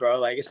shithead, bro.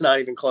 Like, it's not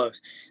even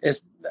close.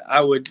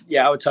 I would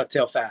tuck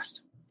tail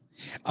fast.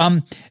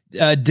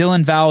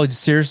 Dylan Val,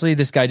 seriously,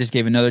 this guy just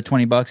gave another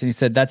 $20 and he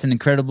said, that's an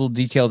incredible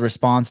detailed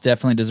response.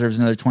 Definitely deserves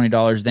another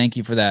 $20. Thank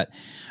you for that.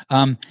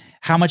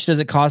 How much does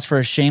it cost for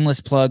a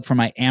shameless plug for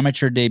my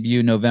amateur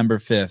debut November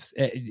 5th?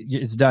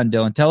 It's done,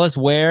 Dylan. Tell us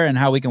where and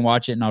how we can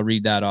watch it, and I'll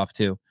read that off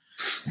too.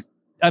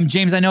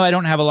 James, I know I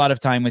don't have a lot of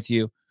time with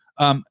you.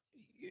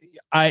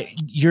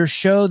 Your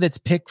show that's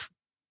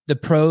the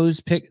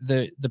pros pick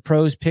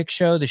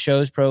show, the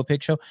show's pro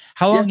pick show.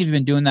 How long have you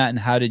been doing that, and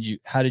how did you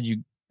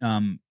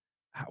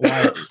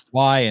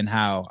why and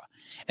how?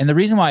 And the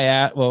reason why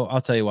I'll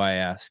tell you why I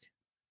ask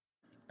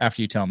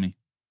after you tell me.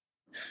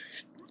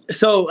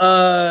 So,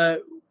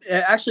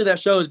 actually, that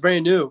show is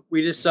brand new.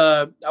 We just,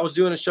 I was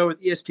doing a show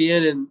with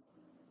ESPN and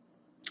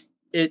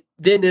it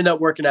didn't end up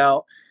working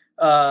out.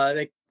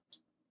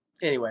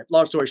 Anyway,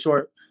 long story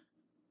short,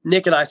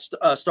 Nick and I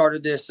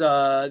started this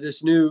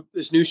new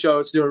show.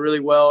 It's doing really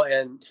well.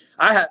 And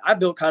I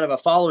built kind of a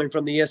following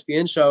from the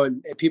ESPN show,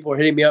 and people are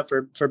hitting me up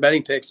for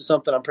betting picks. It's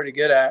something I'm pretty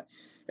good at.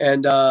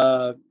 And,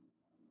 so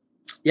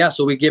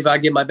I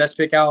give my best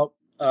pick out,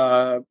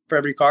 for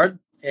every card.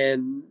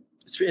 And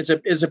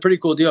it's a pretty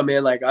cool deal,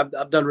 man. Like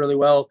I've done really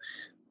well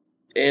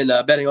in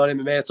betting on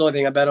MMA. It's the only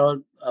thing I bet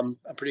on. I'm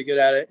pretty good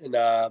at it, and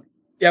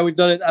we've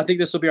done it. I think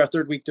this will be our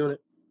third week doing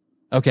it.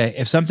 Okay,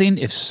 if something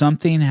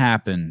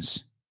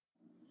happens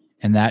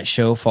and that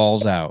show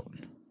falls out,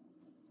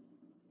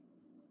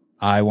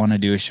 I want to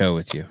do a show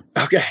with you.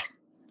 Okay.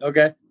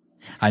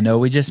 I know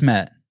we just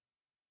met,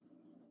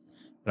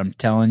 but I'm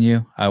telling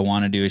you, I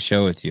want to do a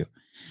show with you.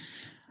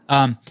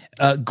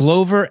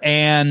 Glover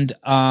and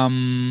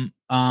Jan.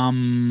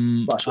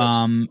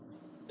 Jan.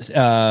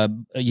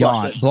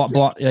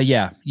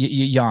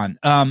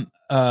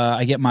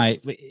 I get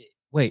my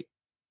wait.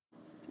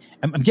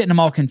 I'm getting them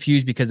all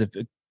confused because of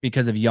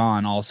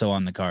Jan also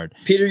on the card.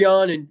 Peter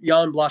Jan and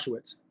Jan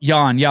Blachowicz.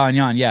 Jan,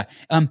 yeah.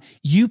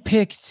 You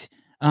picked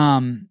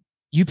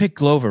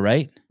Glover,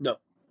 right? No,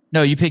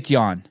 you picked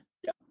Jan.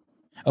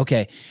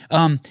 Okay.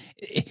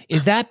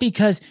 Is that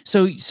because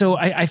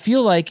I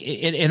feel like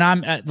it, and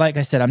I'm like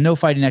I said, I'm no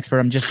fighting expert.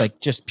 I'm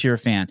just pure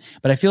fan,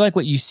 but I feel like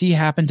what you see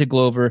happen to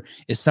Glover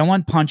is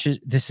someone punches,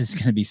 this is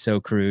going to be so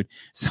crude.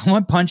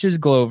 Someone punches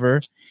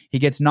Glover. He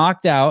gets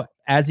knocked out.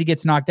 As he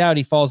gets knocked out,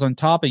 he falls on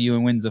top of you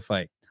and wins the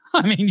fight.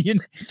 I mean, you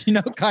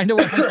know, kind of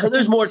what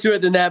there's more to it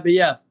than that, but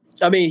yeah,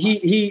 I mean,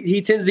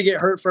 he tends to get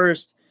hurt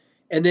first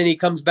and then he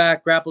comes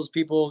back, grapples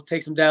people,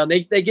 takes them down.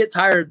 They get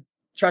tired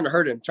trying to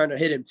hurt him, trying to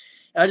hit him.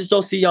 I just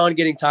don't see Jan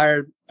getting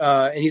tired,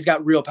 and he's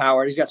got real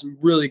power. He's got some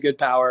really good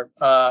power.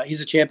 He's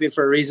a champion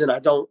for a reason.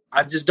 I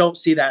just don't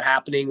see that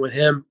happening with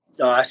him.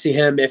 I see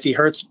him, if he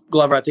hurts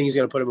Glover, I think he's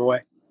going to put him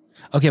away.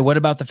 Okay, what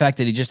about the fact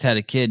that he just had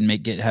a kid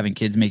and having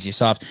kids makes you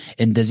soft?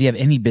 And does he have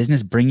any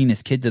business bringing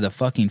his kid to the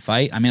fucking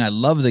fight? I mean, I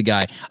love the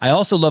guy. I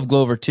also love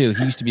Glover too.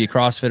 He used to be a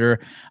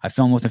CrossFitter. I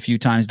filmed with a few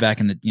times back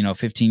in the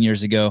 15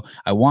 years ago.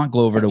 I want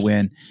Glover to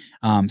win,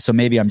 so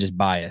maybe I'm just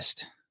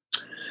biased.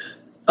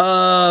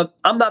 I'm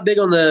not big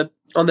on the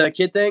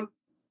kid thing,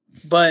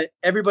 but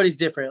everybody's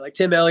different. Like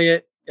Tim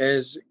Elliott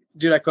is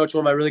dude I coach,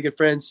 one of my really good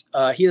friends.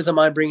 He doesn't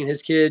mind bringing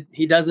his kid.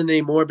 He doesn't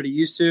anymore, but he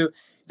used to.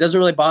 It doesn't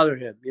really bother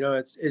him. You know,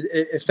 it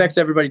affects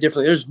everybody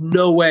differently. There's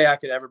no way I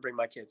could ever bring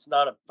my kids.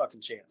 Not a fucking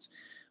chance.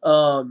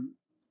 I'm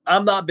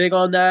not big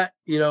on that.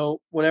 You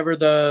know,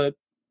 whenever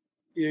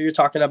you're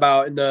talking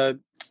about in the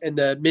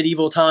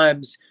medieval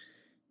times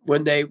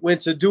when they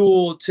went to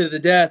duel to the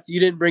death, you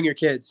didn't bring your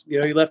kids. You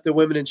know, you left the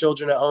women and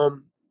children at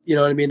home. You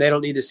know what I mean? They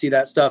don't need to see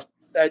that stuff.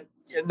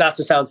 Not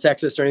to sound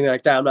sexist or anything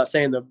like that. I'm not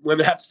saying the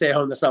women have to stay at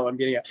home. That's not what I'm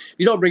getting at.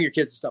 You don't bring your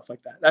kids and stuff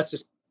like that. That's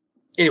just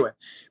anyway.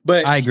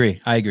 But I agree.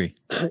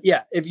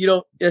 Yeah, if you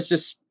don't, it's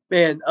just,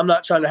 man, I'm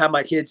not trying to have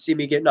my kids see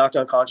me get knocked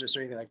unconscious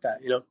or anything like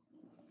that. You know,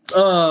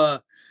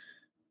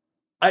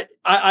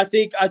 I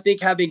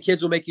think having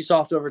kids will make you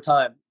soft over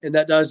time, and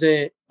that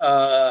doesn't.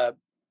 I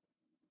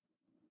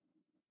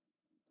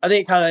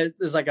think kind of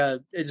is like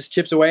it just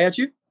chips away at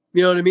you.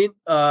 You know what I mean?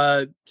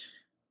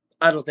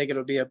 I don't think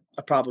it'll be a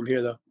problem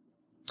here, though.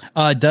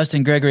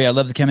 Dustin Gregory, I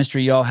love the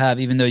chemistry y'all have.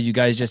 Even though you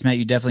guys just met,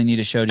 you definitely need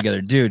a show together.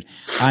 Dude,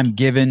 I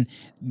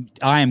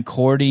am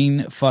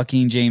courting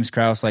fucking James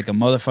Krause like a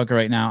motherfucker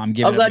right now. I'm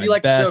glad you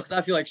like the show because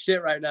I feel like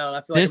shit right now. And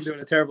I feel like I'm doing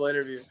a terrible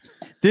interview.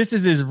 This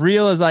is as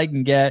real as I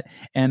can get.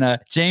 And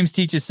James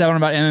teaches someone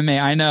about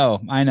MMA. I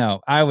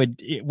know.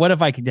 What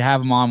if I could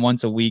have him on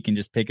once a week and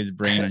just pick his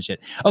brain on shit?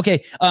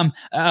 Okay.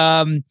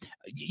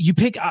 You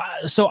pick.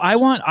 So I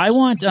want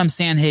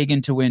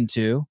Sanhagen to win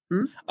too.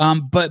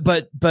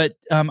 But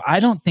I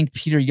don't think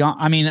Peter Yan.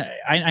 I mean,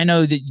 I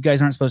know that you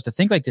guys aren't supposed to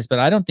think like this, but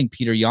I don't think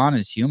Peter Yan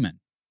is human.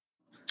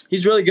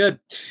 He's really good.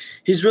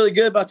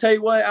 But I'll tell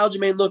you what,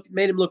 Aljamain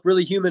made him look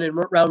really human in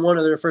round one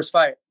of their first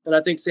fight. And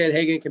I think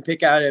Sanhagen can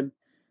pick at him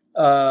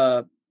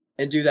and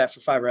and do that for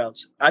 5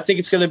 rounds. I think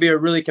it's going to be a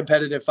really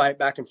competitive fight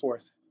back and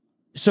forth.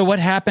 So what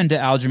happened to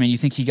Aljamain? You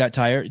think he got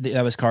tired?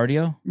 That was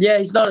cardio? Yeah,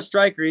 he's not a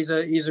striker. He's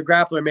a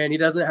grappler, man. He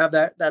doesn't have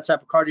that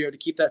type of cardio to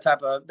keep that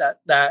type of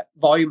that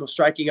volume of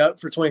striking up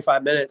for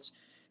 25 minutes.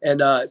 And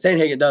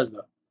Sandhagen does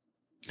though.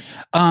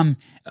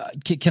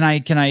 Can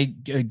I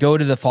go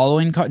to the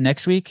following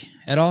next week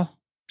at all?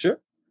 Sure.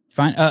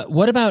 Fine.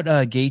 What about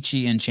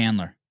Gaethje and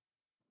Chandler?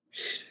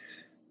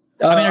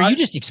 I mean, are you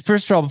just,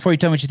 first of all, before you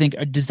tell me what you think,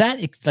 does that,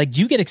 like,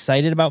 do you get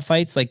excited about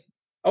fights? Like,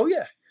 oh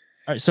yeah.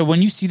 All right, so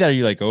when you see that, are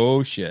you like,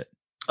 oh shit?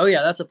 Oh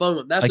yeah, that's a fun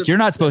one. That's like you're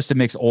not supposed to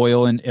mix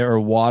oil or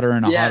water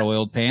in a hot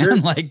oiled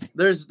pan.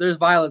 There's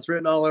violence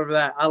written all over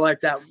that. I like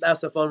that.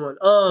 That's a fun one.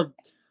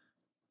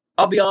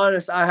 I'll be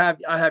honest. I have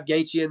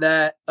Gaethje in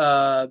that.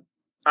 I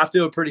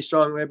feel pretty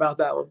strongly about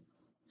that one.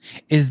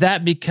 Is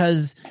that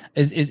because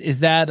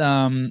is that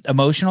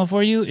emotional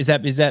for you? Is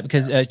that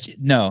because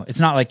no, it's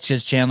not like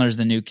just Chandler's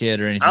the new kid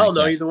or anything. I don't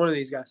know either one of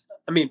these guys.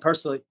 I mean,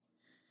 personally,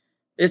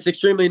 it's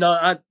extremely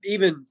not.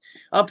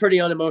 I'm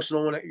pretty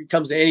unemotional when it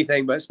comes to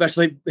anything, but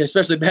especially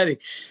betting.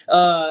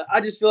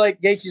 I just feel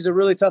like Gaethje's a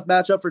really tough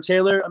matchup for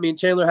Chandler. I mean,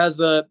 Chandler has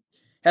the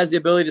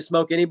ability to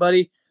smoke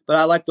anybody, but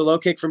I like the low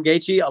kick from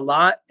Gaethje a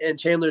lot, and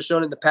Chandler's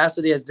shown in the past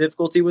that he has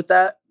difficulty with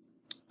that.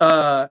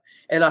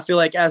 And I feel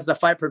like as the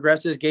fight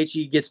progresses,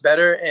 Gaethje gets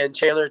better, and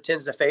Chandler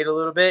tends to fade a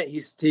little bit.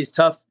 He's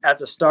tough at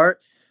the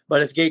start,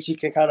 but if Gaethje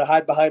can kind of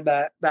hide behind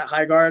that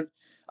high guard,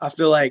 I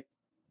feel like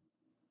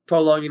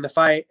prolonging the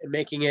fight and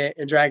making it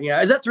and dragging it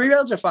out. Is that 3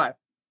 rounds or 5? Is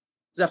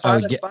that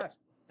 5? That's 5.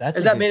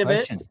 Is that main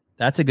event?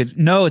 That's a good.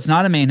 No, it's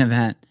not a main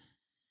event.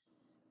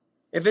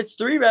 If it's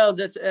 3 rounds,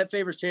 that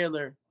favors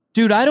Chandler.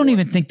 Dude, I don't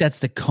even think that's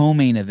the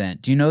co-main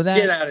event. Do you know that?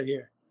 Get out of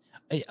here.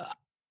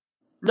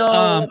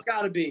 No, it's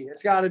got to be.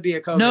 It's got to be a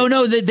co-main.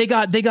 No, they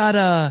got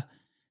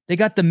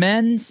the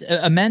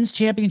men's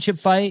championship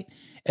fight,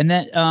 and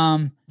that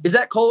is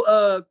that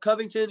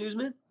Covington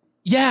Usman?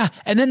 Yeah,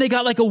 and then they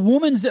got like a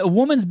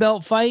woman's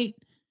belt fight.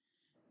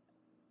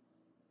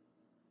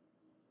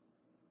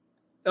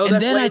 Oh,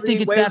 and then I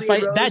think it's that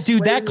fight. That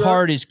dude, that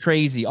card is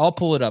crazy. I'll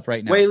pull it up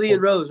right now. Weili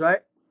and Rose, right?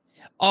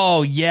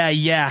 Oh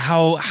yeah.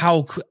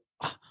 How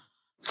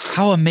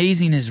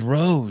amazing is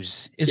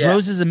Rose?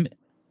 Rose is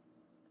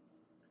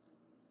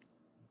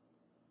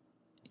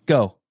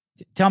go.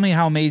 Tell me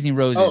how amazing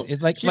Rose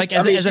is.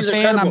 As a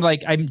fan, incredible.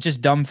 I'm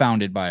just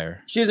dumbfounded by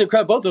her. She's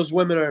incredible. Both those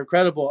women are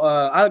incredible.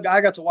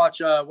 I got to watch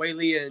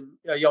Weili and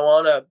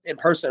Joanna in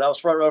person. I was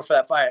front row for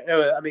that fight.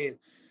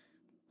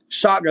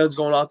 Shotguns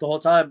going off the whole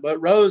time.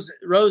 But Rose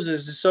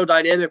is just so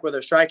dynamic with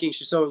her striking.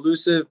 She's so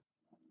elusive.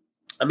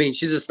 I mean,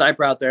 she's a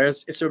sniper out there.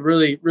 It's a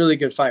really, really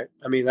good fight.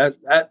 I mean,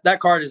 that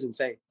card is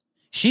insane.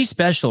 She's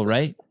special,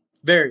 right?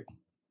 Very,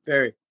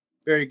 very,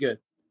 very good.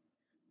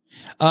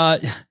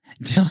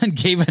 Dylan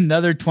gave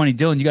another 20.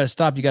 Dylan, you got to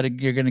stop.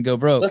 You're going to go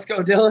broke. Let's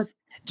go, Dylan.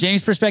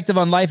 James' perspective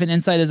on life and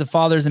insight as a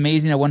father is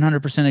amazing. I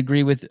 100%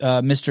 agree with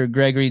Mr.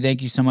 Gregory.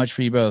 Thank you so much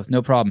for you both.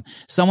 No problem.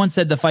 Someone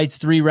said the fight's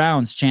 3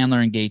 rounds, Chandler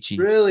and Gaethje.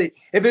 Really?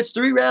 If it's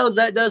 3 rounds,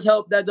 that does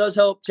help. That does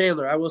help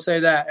Chandler. I will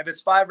say that. If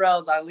it's 5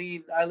 rounds, I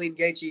lean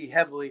Gaethje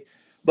heavily.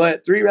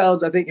 But 3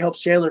 rounds, I think helps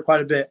Chandler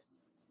quite a bit.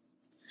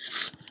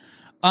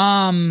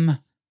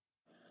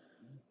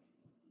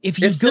 If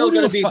you it's still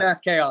going to be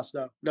mass chaos,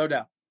 though, no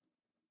doubt.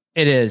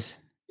 It is.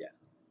 Yeah.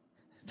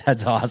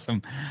 That's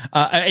awesome.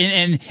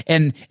 I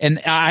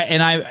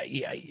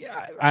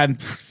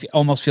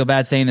almost feel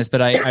bad saying this,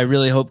 but I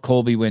really hope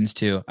Colby wins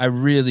too. I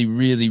really,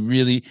 really,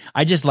 really,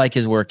 I just like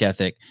his work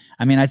ethic.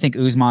 I mean, I think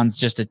Usman's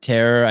just a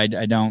terror. I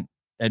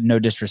no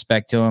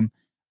disrespect to him,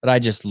 but I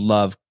just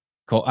love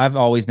Cole. I've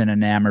always been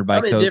enamored by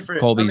Colby's.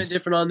 I'm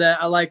indifferent on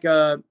that. I like,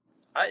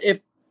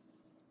 if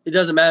it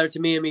doesn't matter to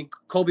me. I mean,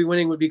 Colby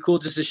winning would be cool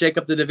just to shake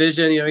up the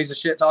division. He's a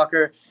shit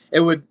talker. It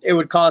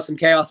would cause some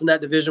chaos in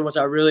that division, which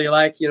I really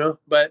like,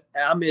 but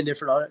I'm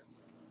indifferent on it.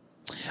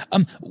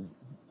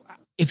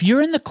 If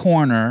you're in the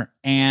corner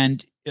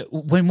and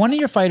when one of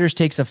your fighters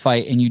takes a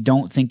fight and you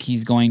don't think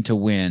he's going to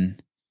win,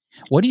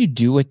 what do you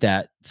do with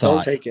that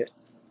thought? Don't take it.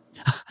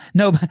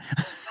 No, but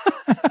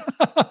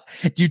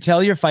do you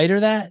tell your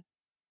fighter that?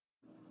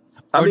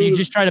 Or do you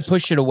just try to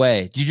push it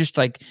away? Do you just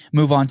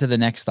move on to the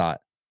next thought?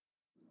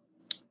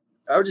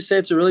 I would just say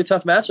it's a really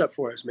tough matchup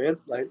for us, man.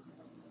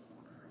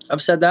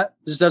 I've said that.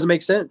 It just doesn't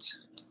make sense.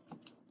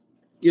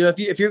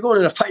 If you're going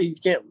in a fight,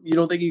 you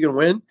don't think you can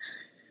win.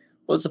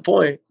 What's the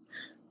point?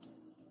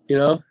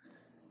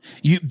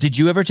 Did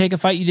you ever take a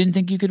fight you didn't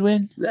think you could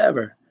win?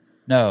 Never.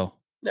 No.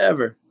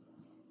 Never.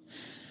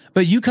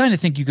 But you kind of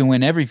think you can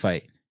win every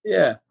fight.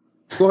 Yeah,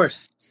 of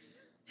course.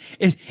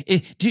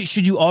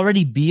 Should you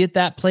already be at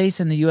that place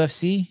in the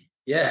UFC?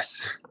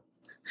 Yes.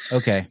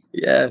 Okay.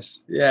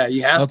 Yes. Yeah,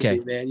 you have to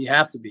be, man. You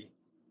have to be.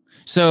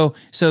 So,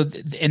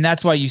 and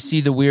that's why you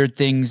see the weird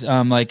things.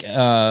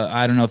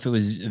 I don't know if it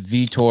was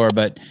Vitor,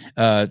 but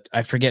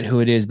I forget who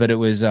it is, but it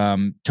was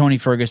Tony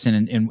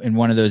Ferguson and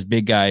one of those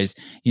big guys,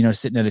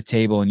 sitting at a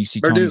table, and you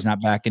see Verdun. Tony's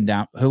not backing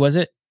down. Who was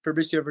it?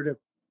 Fabricio Verdun.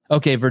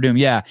 Okay, Verdum,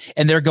 yeah,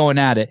 and they're going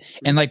at it,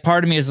 and like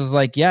part of me is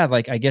like, yeah,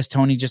 like I guess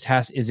Tony just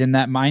is in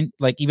that mind,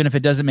 like even if it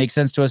doesn't make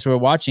sense to us who are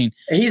watching,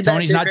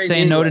 Tony's not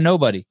saying no to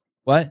nobody.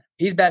 What?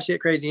 He's batshit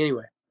crazy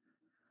anyway.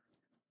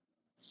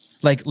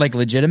 Like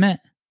legitimate?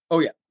 Oh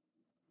yeah.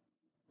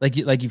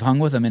 Like you've hung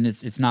with him and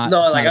it's not.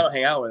 No, it's like not I don't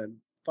hang out with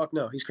him. Fuck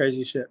no, he's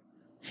crazy as shit.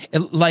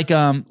 Like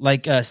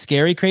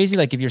scary crazy.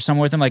 Like if you're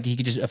somewhere with him, like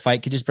a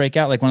fight could just break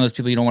out. Like one of those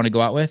people you don't want to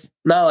go out with.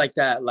 Not like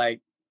that.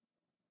 Like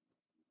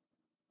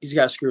he's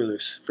got screw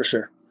loose for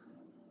sure.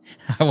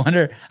 I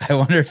wonder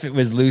if it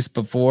was loose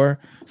before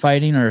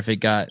fighting or if it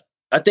got.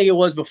 I think it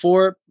was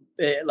before.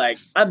 Like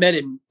I met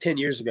him 10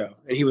 years ago,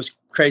 and he was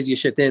crazy as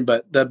shit then.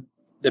 But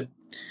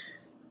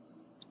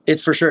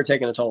it's for sure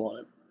taking a toll on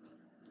him.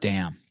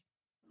 Damn.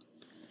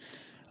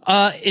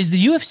 Is the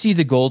UFC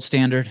the gold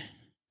standard?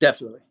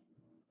 Definitely.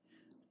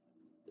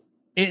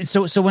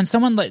 So when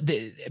someone but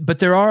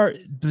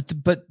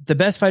the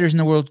best fighters in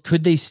the world,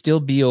 could they still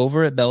be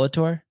over at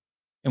Bellator?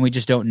 And we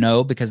just don't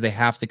know because they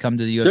have to come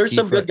to the UFC. There's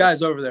some good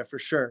guys over there for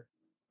sure.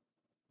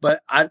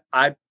 But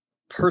I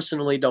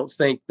personally don't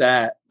think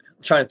that.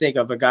 I'm trying to think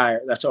of a guy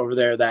that's over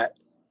there that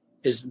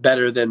is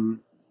better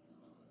than.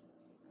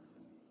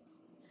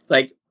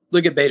 Like,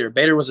 look at Bader.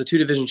 Bader was a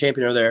 2-division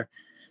champion over there.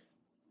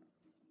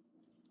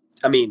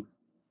 I mean,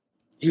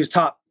 he was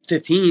top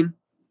 15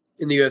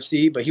 in the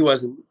UFC, but he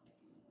wasn't,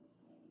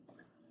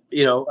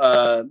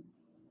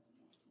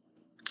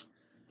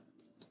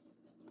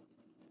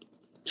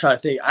 trying to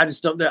think. I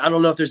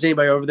don't know if there's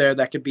anybody over there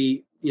that could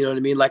be, you know what I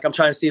mean? Like I'm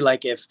trying to see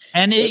like if.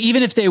 And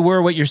even if they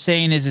were, what you're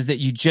saying is that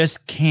you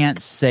just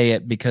can't say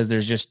it because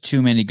there's just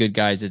too many good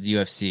guys at the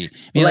UFC.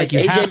 I mean, like you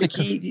AJ have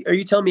McKee, are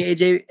you telling me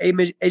AJ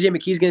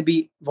McKee's going to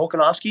beat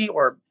Volkanovski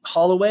or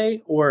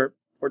Holloway or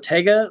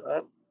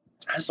Ortega?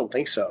 I just don't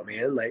think so,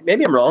 man. Like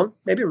maybe I'm wrong.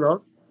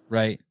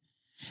 Right.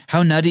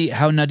 How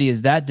nutty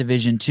is that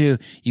division too?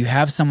 You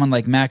have someone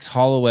like Max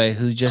Holloway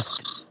who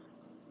just.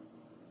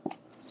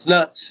 It's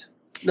nuts,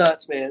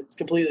 man. It's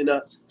completely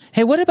nuts.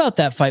 Hey, what about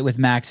that fight with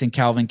Max and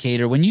Calvin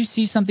Kattar? When you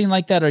see something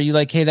like that, are you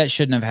like, hey, that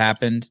shouldn't have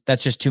happened?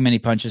 That's just too many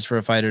punches for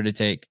a fighter to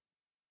take.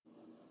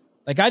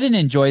 Like I didn't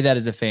enjoy that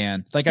as a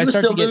fan. Like I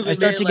start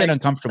to get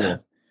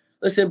uncomfortable.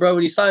 Listen, bro,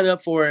 when you sign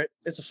up for it,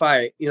 it's a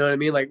fight. You know what I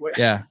mean? Like,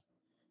 yeah.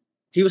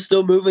 He was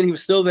still moving. He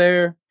was still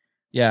there.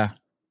 Yeah.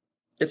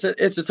 It's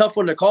a tough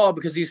one to call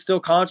because he's still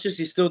conscious.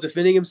 He's still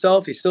defending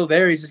himself. He's still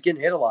there. He's just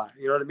getting hit a lot.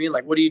 You know what I mean?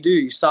 Like, what do?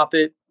 You stop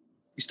it.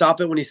 You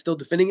stop it when he's still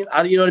defending it.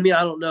 You know what I mean?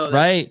 I don't know.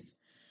 Right.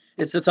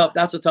 That's a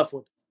tough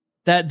one.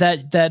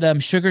 That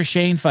Sugar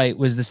Shane fight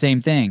was the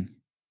same thing.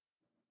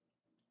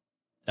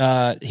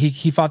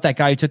 He fought that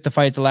guy who took the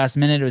fight at the last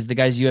minute. It was the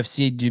guy's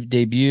UFC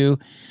debut.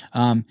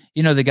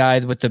 The guy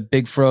with the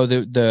big fro,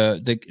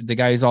 the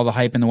guy who's all the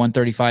hype in the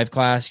 135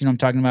 class. You know what I'm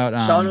talking about?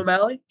 Sean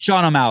O'Malley?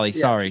 Sean O'Malley.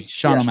 Yeah. Sorry.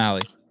 Sean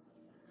O'Malley.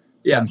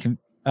 Yeah.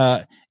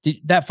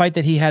 That fight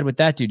that he had with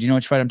that dude, do you know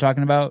which fight I'm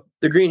talking about?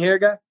 The green hair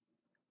guy?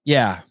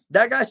 Yeah.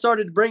 That guy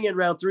started to bring in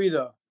round 3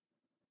 though.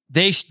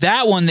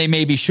 That one they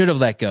maybe should have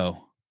let go.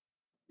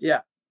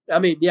 Yeah. I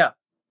mean, yeah.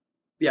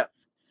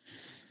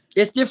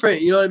 It's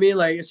different. You know what I mean?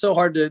 Like it's so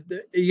hard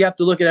you have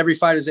to look at every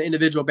fight as an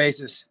individual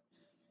basis.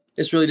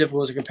 It's really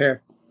difficult to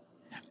compare.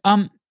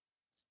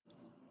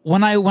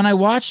 When I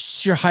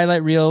watched your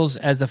highlight reels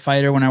as a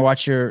fighter, when I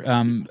watch your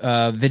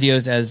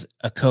videos as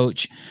a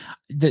coach,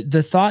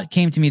 the thought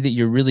came to me that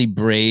you're really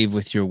brave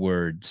with your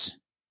words,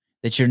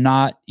 that you're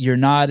not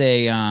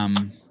a,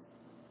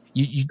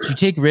 you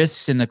take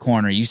risks in the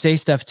corner. You say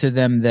stuff to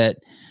them that,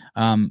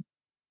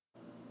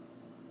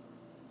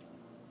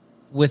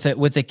 with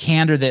a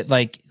candor that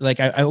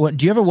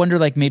do you ever wonder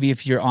like maybe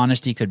if your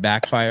honesty could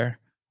backfire,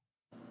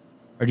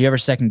 or do you ever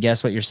second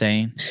guess what you're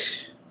saying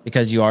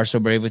because you are so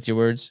brave with your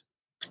words?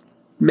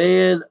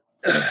 Man,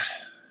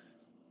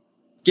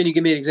 can you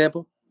give me an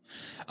example?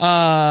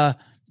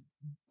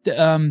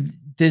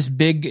 This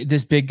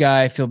big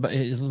guy, I feel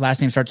his last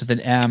name starts with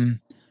an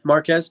M.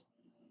 Marquez.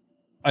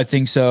 I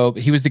think so.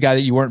 He was the guy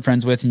that you weren't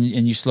friends with, and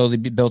you slowly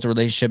built a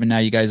relationship, and now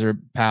you guys are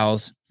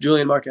pals.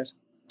 Julian Marquez.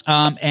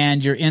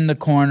 And you're in the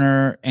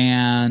corner,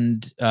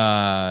 and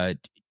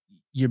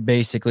you're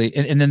basically,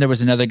 and then there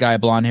was another guy, a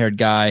blonde-haired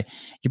guy.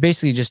 You're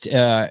basically just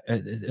a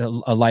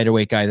lighter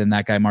weight guy than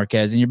that guy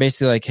Marquez, and you're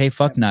basically like, hey,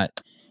 fuck nut,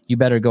 you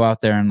better go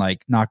out there and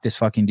like knock this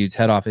fucking dude's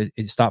head off.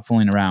 Stop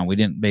fooling around. We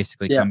didn't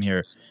basically come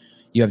here.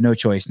 You have no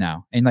choice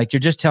now, and like you're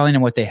just telling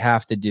them what they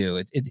have to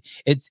do.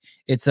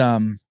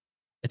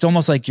 It's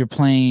almost like you're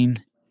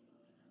playing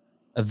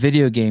a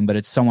video game, but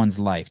it's someone's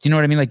life. Do you know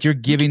what I mean? Like you're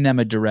giving them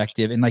a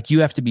directive, and like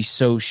you have to be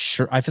so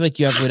sure. I feel like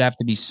would have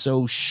to be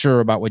so sure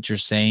about what you're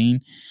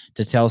saying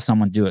to tell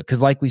someone to do it.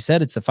 Because like we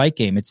said, it's the fight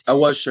game. I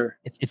was sure.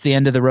 It's the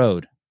end of the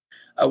road.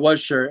 I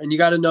was sure. And you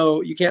got to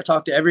know, you can't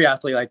talk to every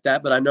athlete like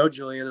that, but I know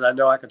Julian, and I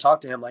know I can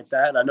talk to him like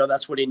that. And I know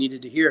that's what he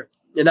needed to hear.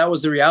 And that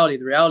was the reality.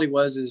 The reality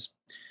is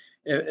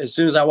as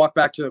soon as I walked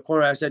back to the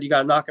corner, I said, you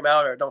got to knock him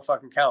out or don't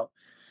fucking count.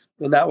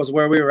 And that was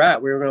where we were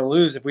at. We were going to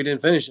lose if we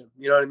didn't finish him.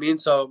 You know what I mean?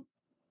 So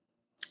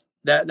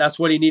that's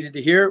what he needed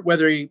to hear.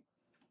 Whether he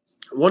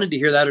wanted to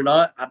hear that or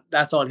not,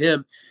 that's on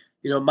him.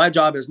 my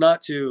job is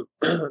not to,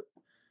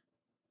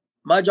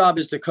 my job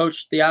is to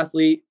coach the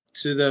athlete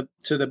to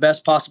the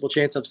best possible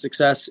chance of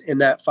success in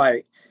that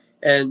fight.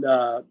 And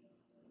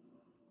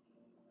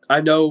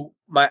I know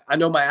my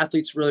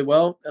athletes really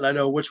well, and I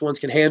know which ones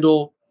can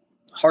handle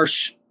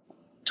harsh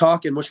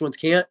talk and which ones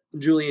can't.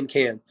 Julian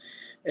can.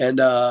 And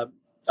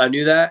I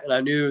knew that, and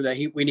I knew that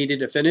we needed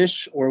to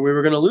finish or we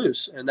were going to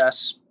lose. And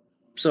that's,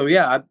 so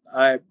yeah,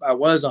 I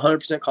was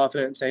 100%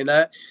 confident in saying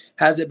that.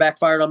 Has it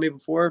backfired on me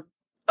before?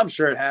 I'm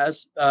sure it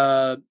has.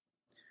 But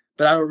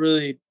I don't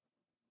really,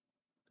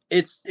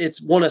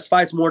 it's won us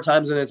fights more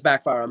times than it's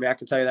backfired on me. I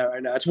can tell you that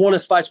right now. It's won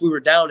us fights we were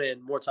down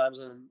in more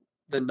times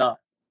than not.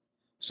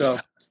 So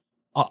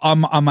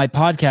on my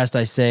podcast,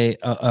 I say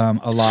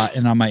a lot,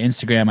 and on my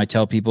Instagram, I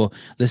tell people,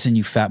 listen,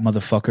 you fat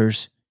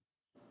motherfuckers,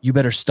 you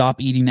better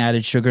stop eating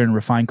added sugar and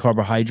refined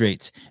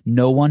carbohydrates.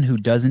 No one who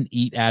doesn't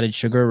eat added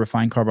sugar or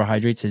refined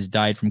carbohydrates has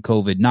died from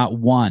COVID. Not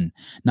one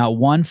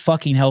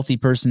fucking healthy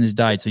person has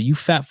died. So you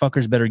fat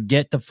fuckers better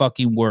get to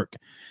fucking work.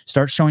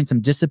 Start showing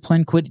some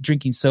discipline, quit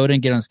drinking soda,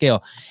 and get on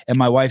scale. And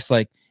my wife's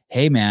like,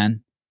 hey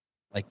man,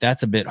 like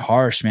that's a bit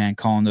harsh, man,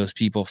 calling those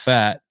people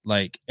fat.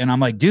 Like, and I'm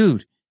like,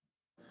 dude,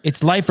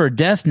 it's life or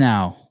death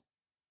now.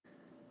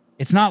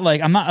 It's not like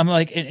I'm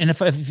like, and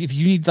if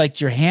you need like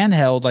your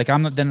handheld, like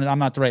I'm not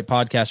the right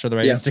podcast or the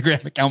right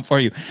Instagram account for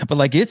you, but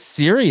like, it's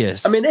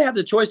serious. I mean, they have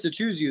the choice to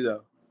choose you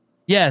though.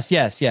 Yes.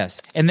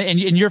 And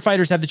your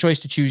fighters have the choice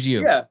to choose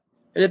you. Yeah.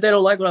 And if they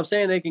don't like what I'm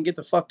saying, they can get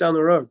the fuck down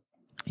the road.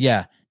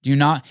 Yeah. Do you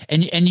not?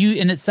 And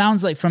it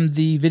sounds like from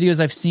the videos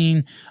I've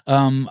seen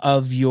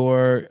of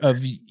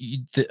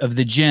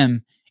the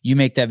gym, you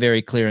make that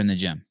very clear in the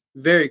gym.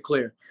 Very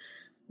clear.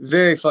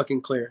 Very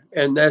fucking clear.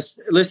 And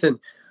listen,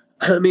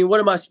 I mean, what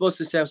am I supposed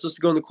to say? I'm supposed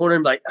to go in the corner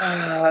and be like,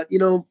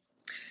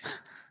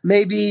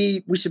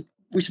 maybe we should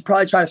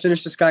probably try to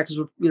finish this guy because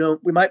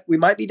we might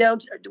be down.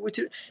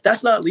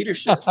 That's not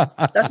leadership.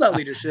 That's not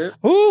leadership.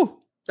 Ooh.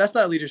 That's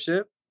not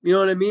leadership. You know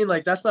what I mean?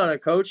 Like, that's not a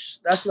coach.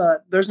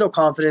 There's no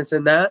confidence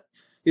in that.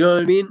 You know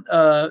what I mean?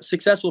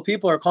 Successful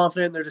people are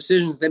confident in their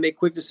decisions. They make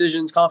quick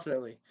decisions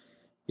confidently.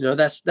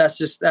 That's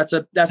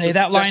Say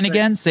that line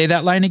again. Say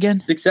that line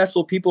again.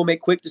 Successful people make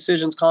quick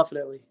decisions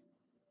confidently.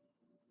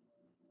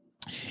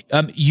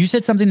 You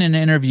said something in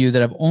an interview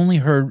that I've only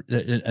heard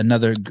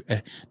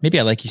maybe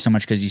I like you so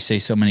much because you say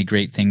so many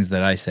great things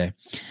that I say.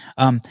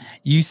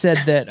 You said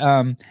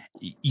that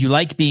you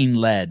like being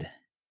led.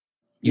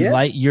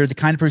 You're the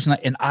kind of person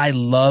and I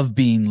love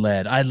being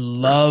led. I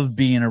love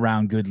being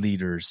around good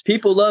leaders.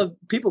 People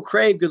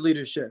crave good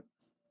leadership.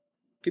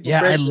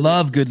 I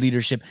love good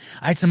leadership.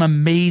 I had some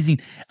amazing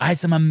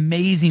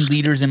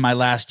leaders in my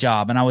last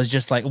job. And I was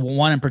just like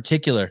one in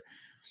particular.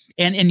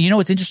 And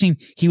what's interesting,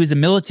 he was a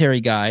military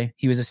guy.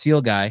 He was a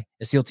SEAL guy,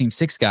 a SEAL Team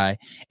 6 guy.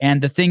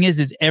 And the thing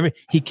is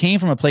he came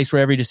from a place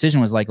where every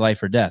decision was like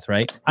life or death,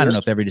 right? I don't know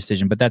if every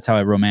decision, but that's how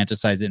I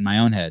romanticize it in my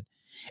own head.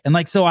 And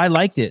like, so I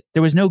liked it.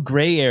 There was no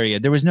gray area.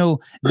 There was no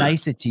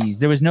niceties.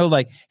 There was no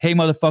like, hey,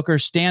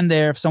 motherfucker, stand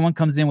there. If someone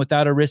comes in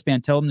without a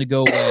wristband, tell them to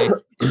go away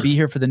and be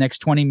here for the next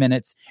 20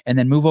 minutes and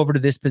then move over to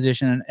this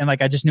position. And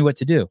like, I just knew what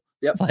to do.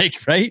 Yep. Like,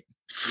 right.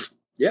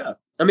 Yeah.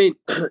 I mean,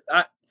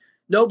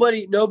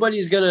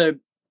 nobody's going to,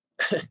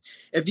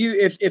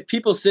 if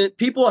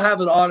people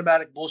have an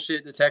automatic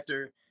bullshit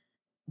detector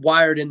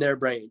wired in their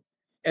brain.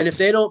 And if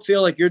they don't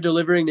feel like you're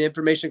delivering the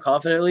information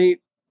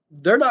confidently,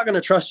 they're not going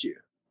to trust you.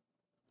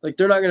 Like,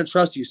 they're not going to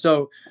trust you.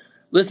 So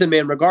listen,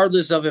 man,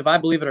 regardless of if I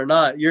believe it or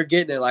not, you're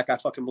getting it like I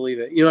fucking believe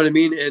it. You know what I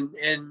mean?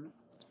 And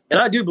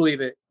I do believe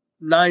it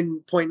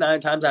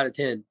 9.9 times out of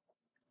 10.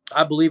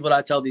 I believe what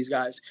I tell these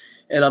guys,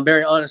 and I'm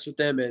very honest with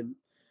them. And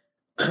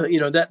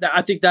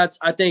I think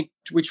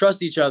we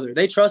trust each other.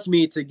 They trust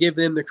me to give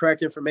them the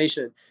correct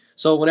information.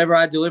 So whenever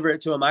I deliver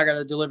it to them, I got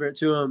to deliver it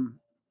to them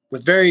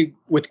with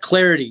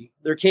clarity.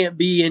 There can't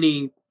be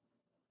any,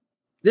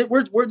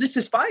 this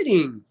is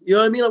fighting. You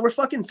know what I mean? Like, we're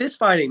fucking fist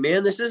fighting,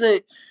 man. This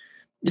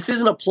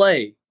isn't a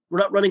play. We're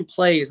not running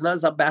plays.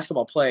 It's not a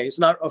basketball play. It's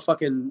not a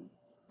fucking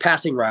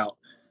passing route.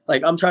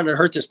 Like, I'm trying to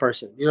hurt this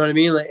person. You know what I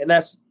mean? Like, and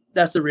that's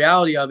the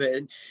reality of it.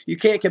 And you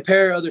can't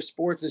compare other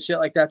sports and shit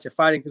like that to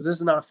fighting, because this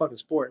is not a fucking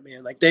sport,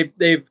 man. Like, they've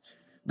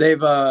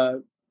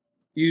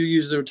you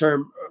use the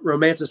term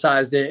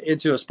romanticized it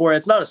into a sport.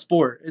 It's not a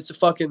sport. It's a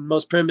fucking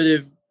most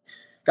primitive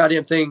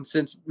goddamn thing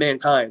since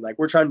mankind. Like,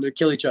 we're trying to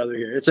kill each other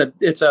here.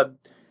 It's a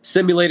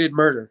simulated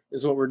murder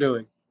is what we're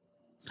doing.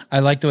 I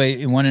like the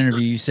way in one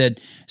interview you said,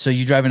 so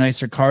you drive a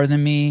nicer car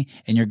than me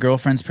and your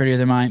girlfriend's prettier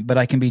than mine, but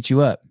I can beat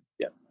you up.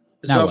 Yeah.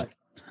 Now what?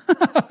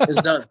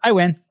 It's done. I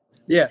win.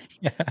 Yeah.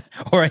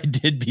 Or I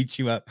did beat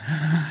you up.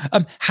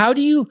 How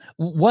do you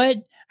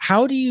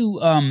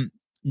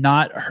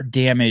not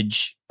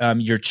damage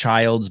your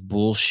child's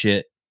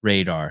bullshit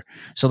radar?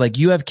 So like,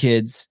 you have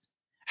kids.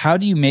 How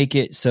do you make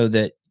it so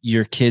that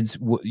your kids,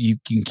 you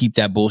can keep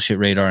that bullshit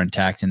radar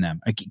intact in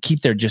them, keep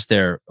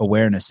their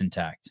awareness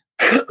intact,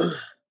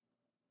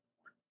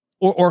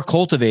 or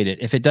cultivate it?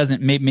 If it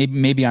doesn't,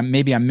 maybe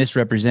I'm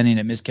misrepresenting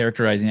it,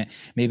 mischaracterizing it.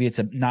 Maybe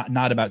it's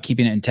not about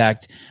keeping it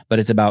intact, but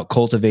it's about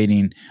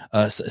cultivating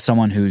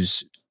someone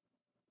who's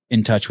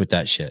in touch with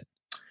that shit?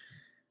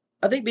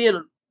 I think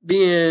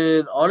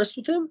being honest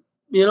with them.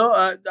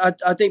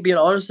 I think being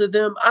honest with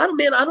them. I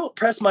don't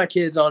press my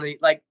kids on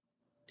it. Like,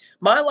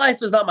 my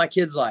life is not my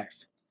kids' life.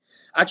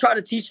 I try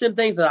to teach them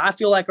things that I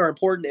feel like are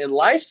important in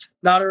life,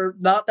 not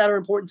that are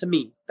important to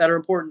me, that are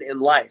important in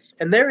life.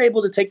 And they're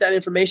able to take that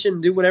information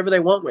and do whatever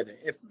they want with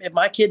it. If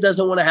my kid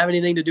doesn't want to have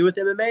anything to do with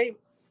MMA,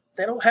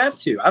 they don't have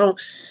to.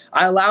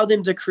 I allow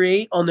them to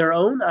create on their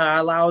own. I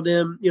allow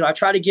them, I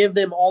try to give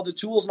them all the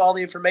tools and all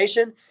the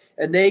information,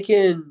 and they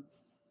can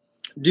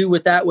do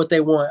with that what they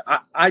want.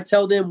 I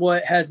tell them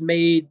what has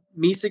made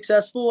me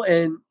successful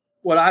and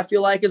what I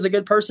feel like is a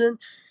good person.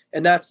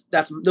 And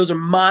those are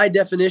my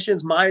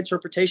definitions, my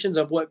interpretations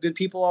of what good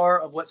people are,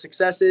 of what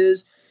success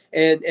is,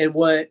 and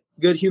what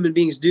good human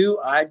beings do.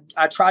 I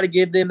try to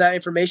give them that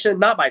information,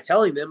 not by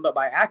telling them, but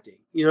by acting.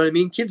 You know what I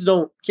mean? Kids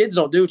don't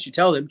do what you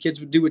tell them. Kids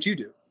would do what you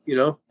do,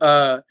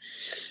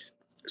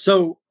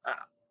 So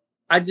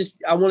I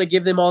want to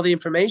give them all the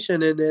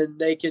information, and then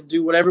they can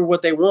do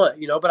what they want,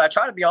 but I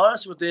try to be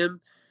honest with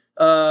them,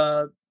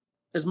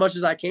 as much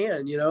as I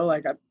can,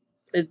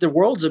 the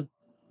world's a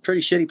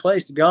pretty shitty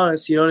place, to be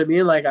honest. You know what I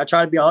mean? Like, I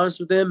try to be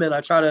honest with them, and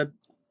I try to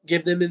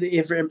give them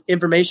the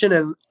information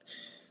and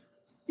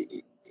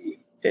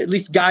at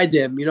least guide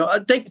them. I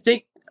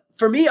think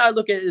for me, I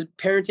look at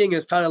parenting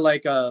as kind of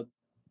like I'm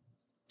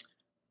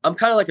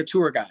kind of like a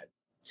tour guide.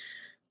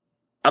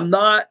 I'm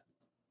not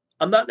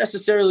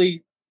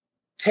necessarily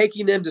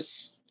taking them to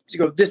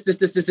go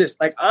this.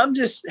 Like, I'm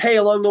just, hey,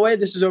 along the way,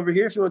 this is over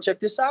here if you want to check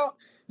this out.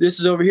 This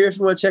is over here if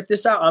you want to check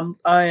this out.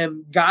 I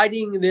am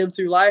guiding them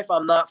through life.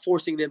 I'm not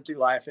forcing them through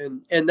life.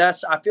 And I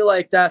feel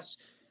like that's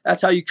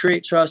how you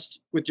create trust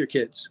with your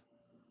kids.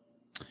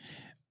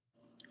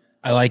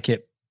 I like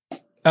it.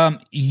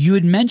 You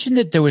had mentioned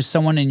that there was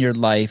someone in your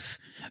life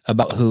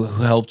about who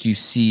helped you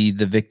see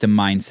the victim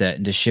mindset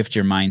and to shift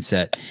your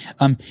mindset.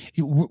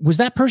 Was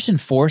that person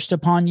forced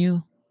upon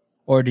you,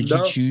 or did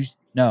you choose?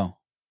 No,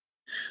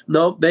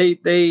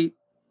 they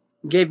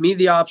gave me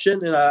the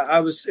option, and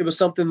it was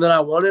something that I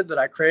wanted, that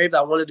I craved.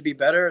 I wanted to be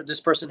better. This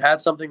person had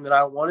something that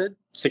I wanted,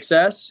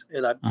 success,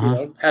 and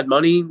I had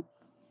money,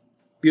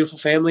 beautiful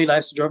family,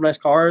 drove nice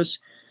cars,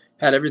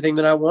 had everything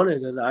that I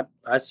wanted. And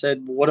I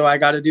said, what do I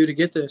got to do to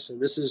get this? And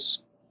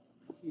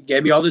he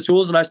gave me all the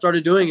tools, and I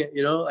started doing it.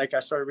 Like, I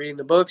started reading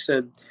the books,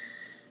 and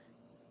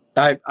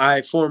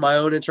I formed my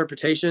own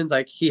interpretations.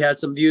 Like, he had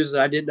some views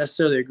that I didn't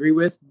necessarily agree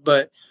with,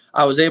 but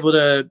I was able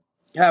to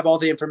have all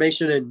the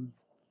information and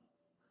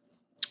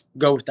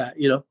go with that.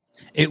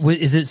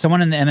 Is it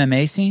someone in the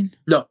MMA scene?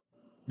 No.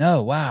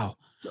 Wow.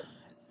 No.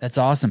 That's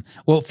awesome.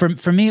 Well,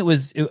 for me, I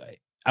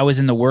was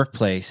in the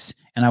workplace,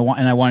 and I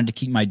wanted to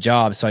keep my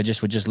job. So I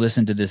would just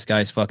listen to this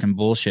guy's fucking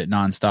bullshit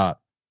nonstop.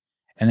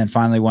 And then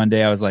finally one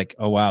day I was like,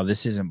 oh wow,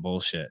 this isn't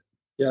bullshit.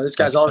 Yeah. This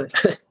guy's on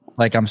it.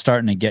 Like, I'm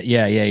starting to get,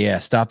 yeah.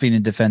 Stop being a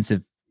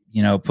defensive,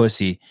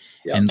 pussy,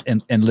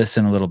 and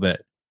listen a little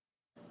bit.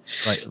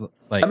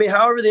 Like, I mean,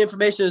 however the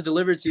information is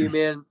delivered to you,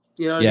 man,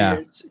 I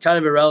mean? It's kind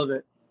of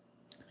irrelevant.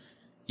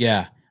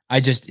 Yeah.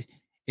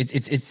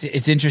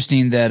 It's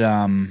interesting that,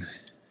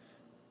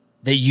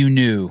 that you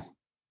knew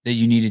that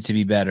you needed to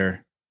be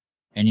better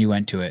and you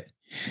went to it.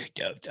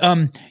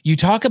 You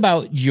talk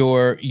about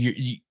your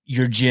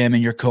gym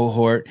and your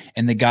cohort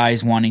and the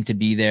guys wanting to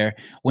be there.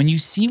 When you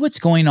see what's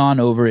going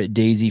on over at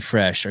Daisy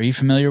Fresh, are you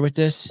familiar with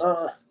this?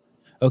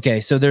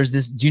 Okay, so there's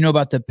this. Do you know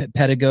about the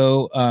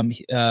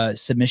Pedigo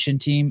submission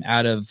team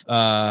out of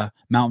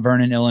Mount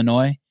Vernon,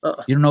 Illinois?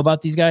 You don't know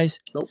about these guys?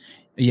 Nope.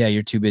 Yeah,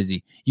 you're too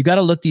busy. You got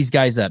to look these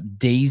guys up.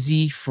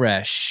 Daisy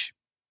Fresh.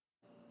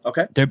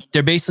 Okay.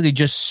 They're basically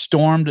just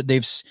stormed.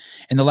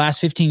 In the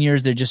last 15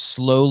 years, they're just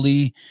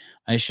slowly.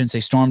 I shouldn't say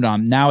stormed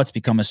on. Now it's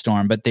become a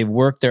storm, but they've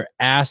worked their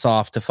ass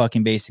off to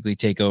fucking basically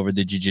take over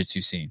the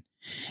jiu-jitsu scene.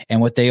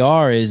 And what they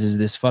are is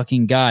this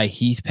fucking guy,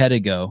 Heath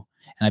Pedigo.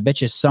 And I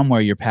bet you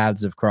somewhere your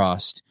paths have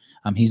crossed.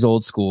 He's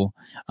old school.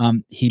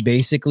 He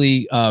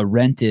basically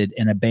rented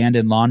an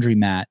abandoned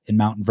laundromat in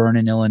Mount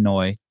Vernon,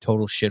 Illinois,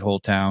 total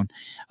shithole town,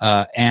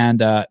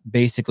 and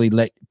basically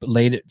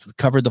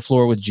covered the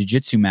floor with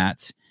jiu-jitsu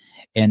mats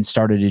and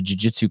started a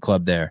jiu-jitsu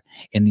club there.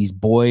 And these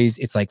boys,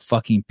 it's like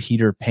fucking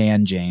Peter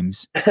Pan,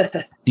 James.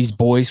 These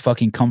boys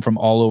fucking come from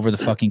all over the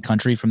fucking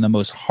country, from the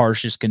most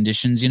harshest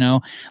conditions,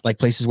 like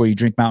places where you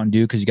drink Mountain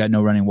Dew because you got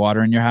no running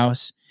water in your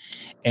house.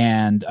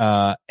 And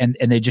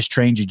they just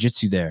train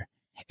jiu-jitsu there.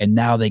 And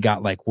now they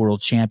got like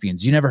world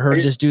champions. You never heard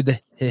of this dude, the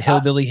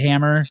Hillbilly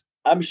Hammer?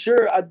 I'm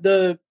sure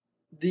the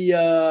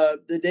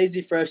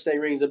Daisy Fresh thing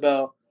rings a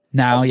bell.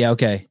 Now, yeah,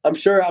 okay. I'm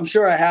sure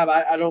I have.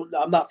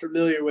 I'm not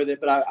familiar with it,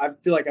 but I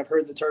feel like I've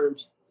heard the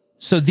terms.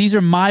 So these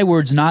are my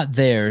words, not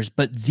theirs,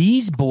 but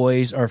these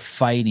boys are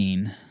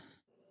fighting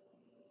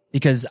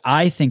because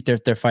I think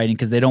they're fighting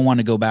because they don't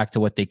want to go back to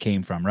what they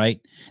came from, right?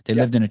 They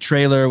lived in a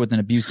trailer with an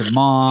abusive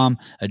mom,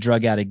 a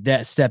drug addict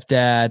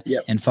stepdad,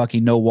 and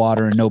fucking no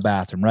water and no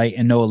bathroom, right?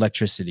 And no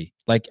electricity.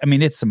 Like, I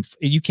mean,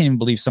 you can't even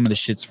believe some of the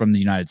shit's from the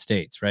United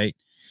States, right?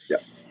 Yeah.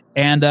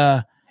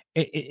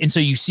 And so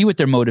you see what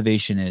their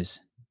motivation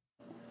is.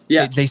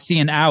 Yeah. they see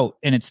an out,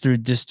 and it's through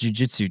this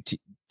jujitsu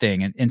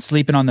thing, and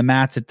sleeping on the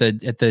mats at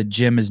the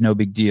gym is no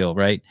big deal,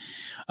 right?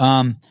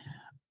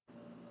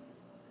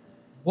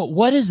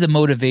 What is the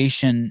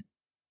motivation?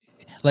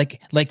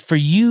 Like for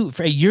you,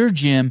 for your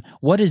gym,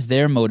 what is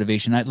their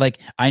motivation?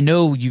 I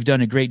know you've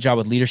done a great job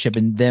with leadership,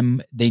 and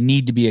they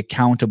need to be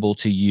accountable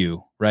to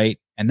you, right?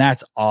 And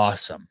that's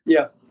awesome.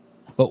 Yeah.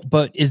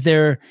 But is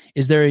there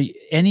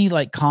any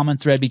like common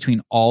thread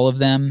between all of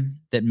them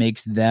that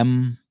makes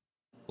them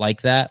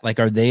like that? Like,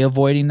 are they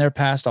avoiding their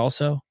past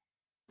also?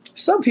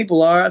 Some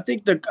people are. I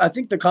think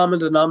the common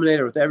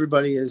denominator with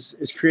everybody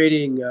is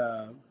creating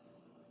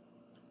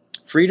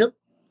freedom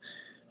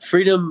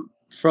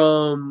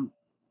from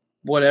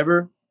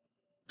whatever,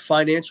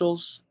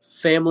 financials,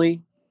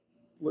 family,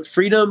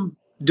 freedom,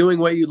 doing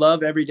what you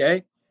love every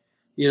day.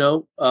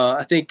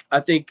 I think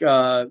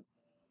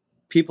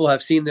people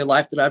have seen the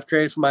life that I've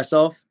created for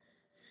myself,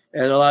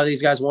 and a lot of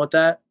these guys want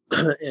that.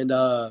 And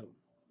I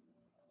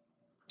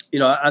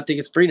think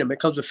it's freedom. It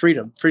comes with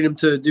freedom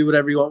to do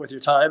whatever you want with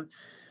your time.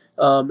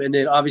 And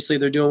then obviously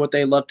they're doing what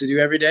they love to do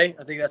every day.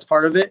 I think that's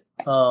part of it.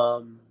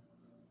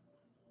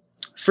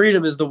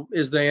 Freedom is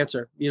the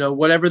answer.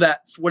 Whatever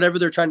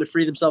they're trying to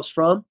free themselves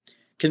from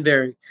can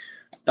vary.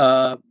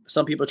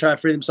 Some people try to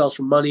free themselves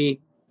from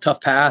money, tough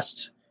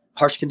past,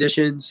 harsh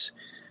conditions,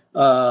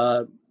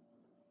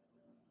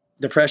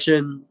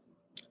 depression,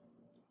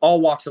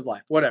 all walks of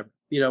life, whatever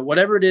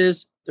it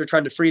is, they're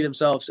trying to free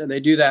themselves, and they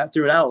do that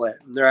through an outlet.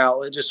 And their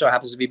outlet just so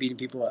happens to be beating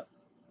people up.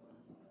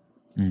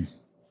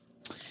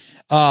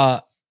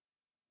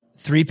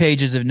 3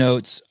 pages of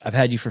notes. I've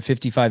had you for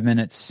 55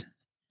 minutes.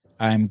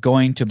 I'm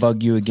going to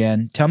bug you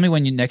again. Tell me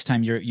when next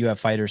time you have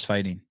fighters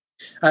fighting.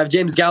 I have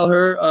James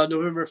Gallagher,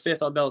 November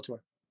 5th on Bellator.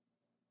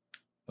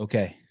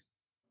 Okay.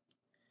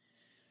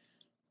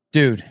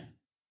 Dude,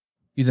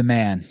 you're the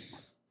man.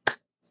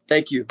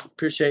 Thank you.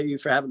 Appreciate you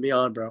for having me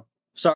on, bro.